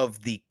each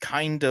of the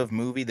kind of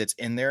movie that's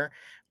in there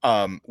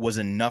was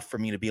enough for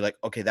me to be like,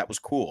 okay, that was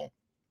cool.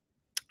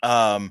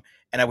 And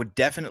I would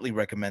definitely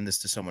recommend this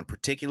to someone,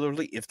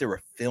 particularly if they're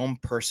a film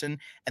person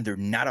and they're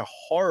not a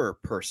horror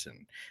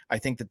person. I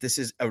think that this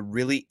is a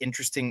really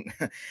interesting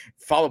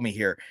follow me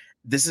here.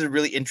 This is a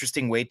really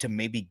interesting way to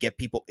maybe get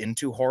people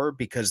into horror,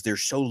 because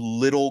there's so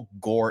little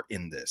gore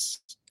in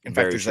this. In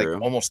fact, there's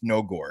like almost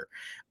no gore.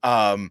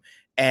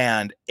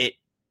 And it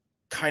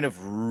kind of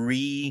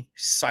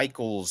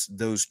recycles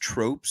those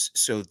tropes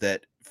so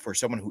that for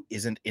someone who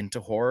isn't into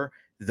horror,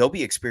 they'll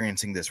be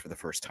experiencing this for the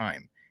first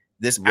time.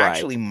 This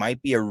actually might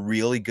be a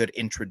really good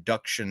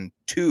introduction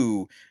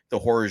to the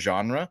horror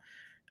genre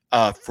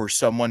for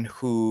someone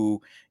who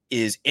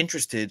is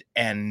interested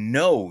and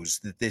knows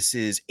that this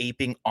is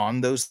aping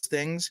on those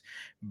things,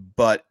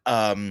 but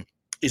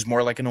is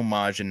more like an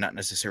homage and not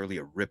necessarily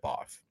a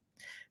ripoff.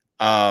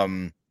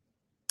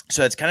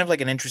 So it's kind of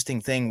like an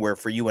interesting thing where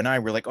for you and I,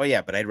 we're like, oh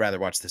yeah, but I'd rather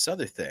watch this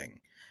other thing.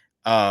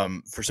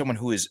 For someone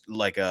who is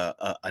like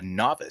a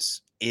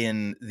novice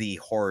in the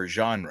horror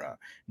genre,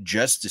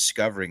 just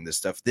discovering this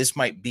stuff, this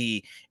might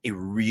be a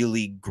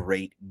really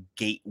great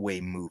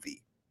gateway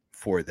movie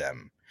for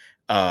them.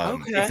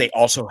 If they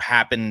also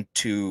happen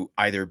to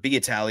either be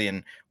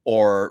Italian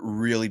or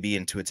really be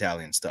into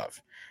Italian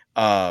stuff.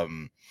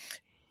 Or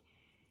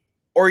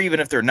even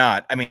if they're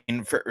not, I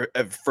mean,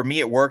 for me,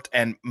 it worked.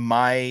 And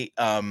my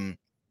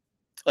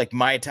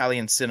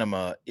Italian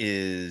cinema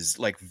is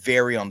like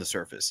very on the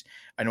surface.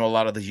 I know a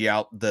lot of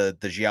the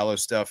giallo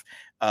stuff,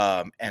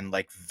 and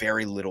like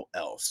very little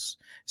else.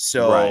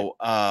 So,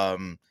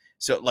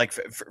 so like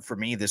for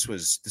me, this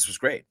was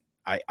great.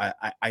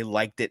 I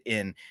liked it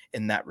in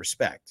that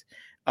respect.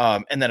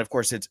 And then of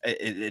course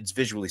it's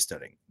visually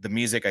stunning. The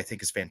music I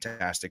think is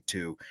fantastic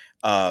too.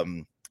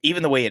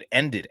 Even the way it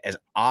ended, as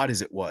odd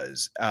as it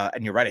was,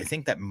 and you're right, I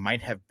think that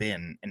might have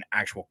been an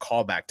actual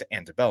callback to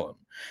Antebellum.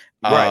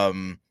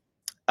 I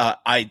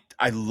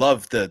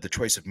love the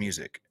choice of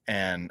music,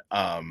 and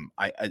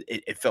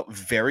it felt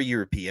very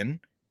European,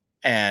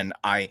 and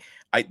I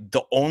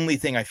the only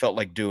thing I felt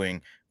like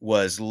doing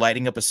was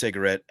lighting up a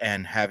cigarette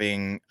and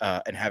having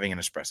an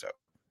espresso.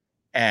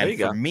 And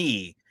for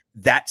me,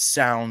 that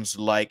sounds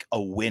like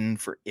a win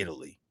for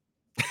Italy.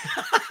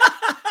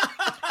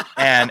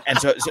 and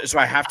so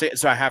I have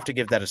to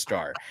give that a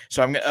star.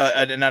 So I'm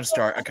not a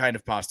star, a kind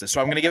of pasta. So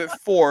I'm going to give it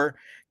 4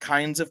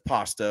 kinds of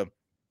pasta.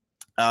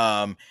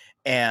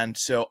 And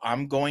so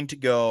I'm going to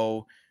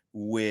go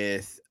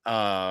with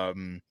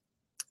the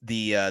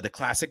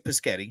classic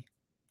Peschetti.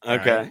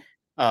 Okay. Right?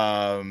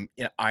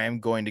 I am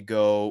going to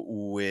go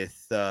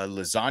with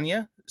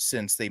lasagna,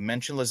 since they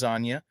mentioned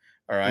lasagna.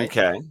 All right.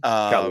 Okay.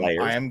 Got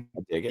layers. I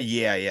dig it.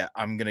 Yeah.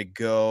 I'm gonna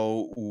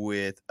go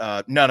with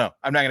no,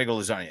 I'm not gonna go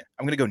lasagna.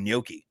 I'm gonna go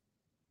gnocchi.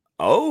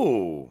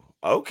 Oh,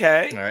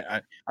 okay. All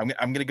right.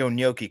 I'm gonna go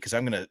gnocchi because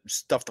I'm gonna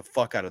stuff the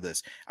fuck out of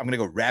this. I'm gonna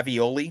go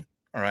ravioli.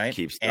 All right.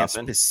 Keep stuffing. And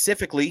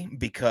specifically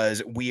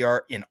because we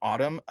are in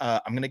autumn,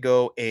 I'm gonna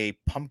go a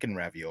pumpkin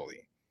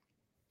ravioli.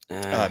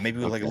 Maybe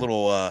with like a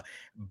little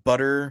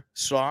butter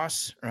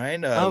sauce, right?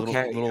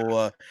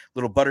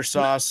 Little butter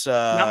sauce.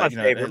 Not my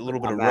favorite, a little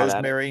bit of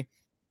rosemary.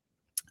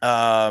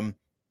 How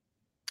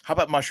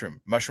about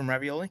mushroom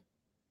ravioli?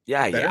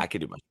 Yeah, I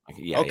could do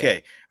mushroom. Yeah.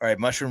 Okay. All right,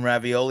 mushroom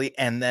ravioli,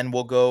 and then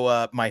we'll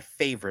go. My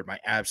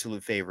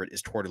absolute favorite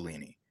is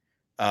tortellini.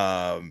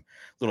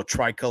 Little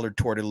tricolored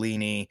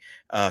tortellini,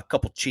 a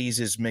couple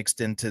cheeses mixed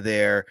into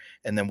there,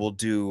 and then we'll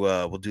do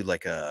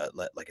like a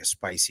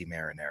spicy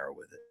marinara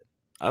with it.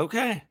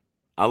 Okay,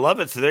 I love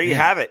it. So there you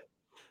have it.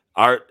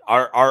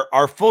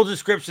 Our full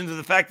descriptions of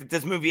the fact that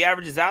this movie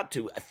averages out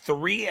to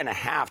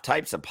 3.5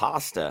 types of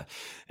pasta,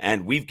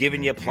 and we've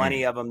given you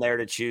plenty of them there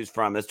to choose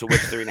from as to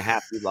which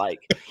 3.5 you like.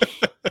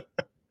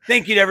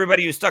 Thank you to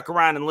everybody who stuck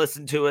around and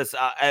listened to us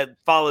and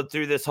followed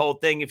through this whole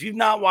thing. If you've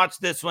not watched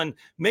this one,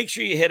 make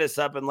sure you hit us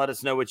up and let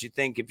us know what you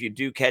think. If you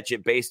do catch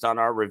it based on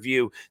our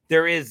review,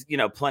 there is,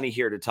 plenty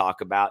here to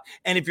talk about.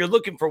 And if you're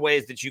looking for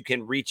ways that you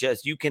can reach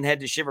us, you can head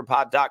to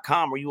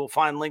shiverpod.com where you will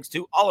find links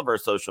to all of our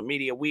social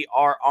media. We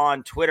are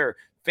on Twitter,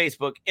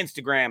 Facebook,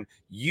 Instagram,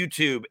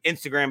 YouTube,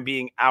 Instagram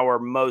being our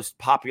most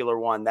popular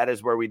one. That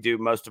is where we do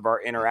most of our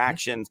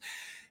interactions.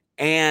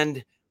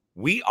 And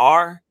we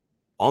are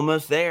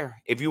almost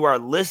there. If you are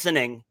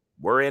listening,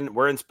 we're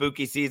in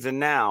spooky season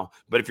now.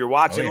 But if you're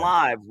watching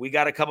live, we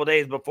got a couple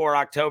days before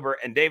October.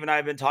 And Dave and I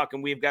have been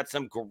talking. We've got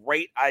some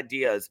great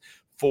ideas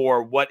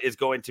for what is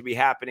going to be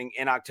happening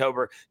in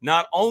October.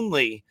 Not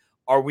only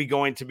are we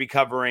going to be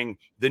covering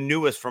the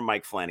newest from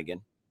Mike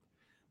Flanagan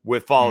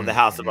with Fall of the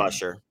House of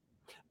Usher,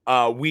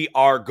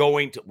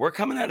 we're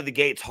coming out of the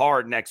gates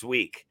hard next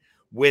week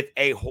with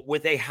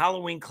a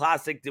Halloween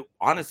classic that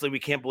honestly we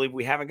can't believe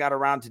we haven't got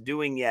around to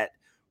doing yet.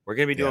 We're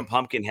going to be doing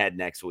Pumpkinhead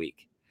next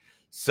week.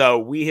 So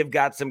we have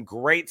got some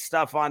great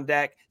stuff on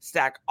deck.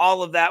 Stack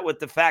all of that with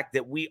the fact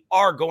that we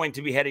are going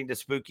to be heading to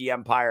Spooky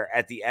Empire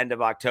at the end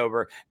of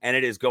October, and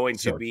it is going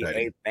to be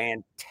a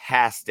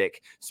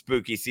fantastic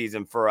spooky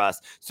season for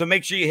us. So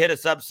make sure you hit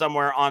us up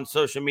somewhere on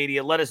social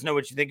media. Let us know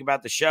what you think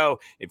about the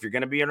show. If you're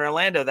going to be in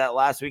Orlando that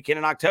last weekend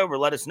in October,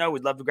 let us know.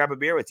 We'd love to grab a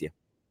beer with you.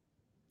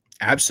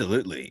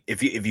 Absolutely.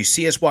 If you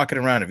see us walking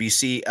around, if you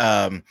see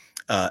a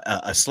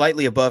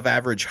slightly above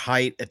average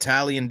height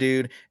Italian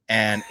dude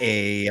and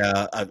a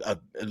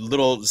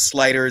little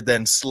slighter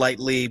than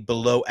slightly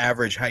below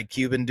average height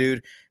Cuban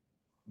dude,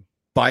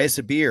 buy us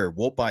a beer.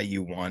 We'll buy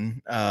you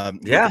one. You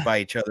can buy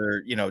each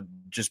other,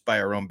 just buy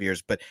our own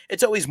beers. But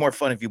it's always more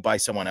fun if you buy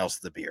someone else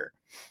the beer.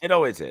 It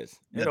always is.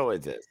 It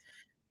always is.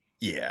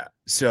 Yeah.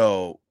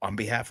 So on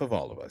behalf of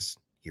all of us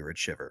here at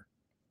Shiver,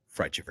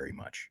 fright you very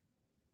much.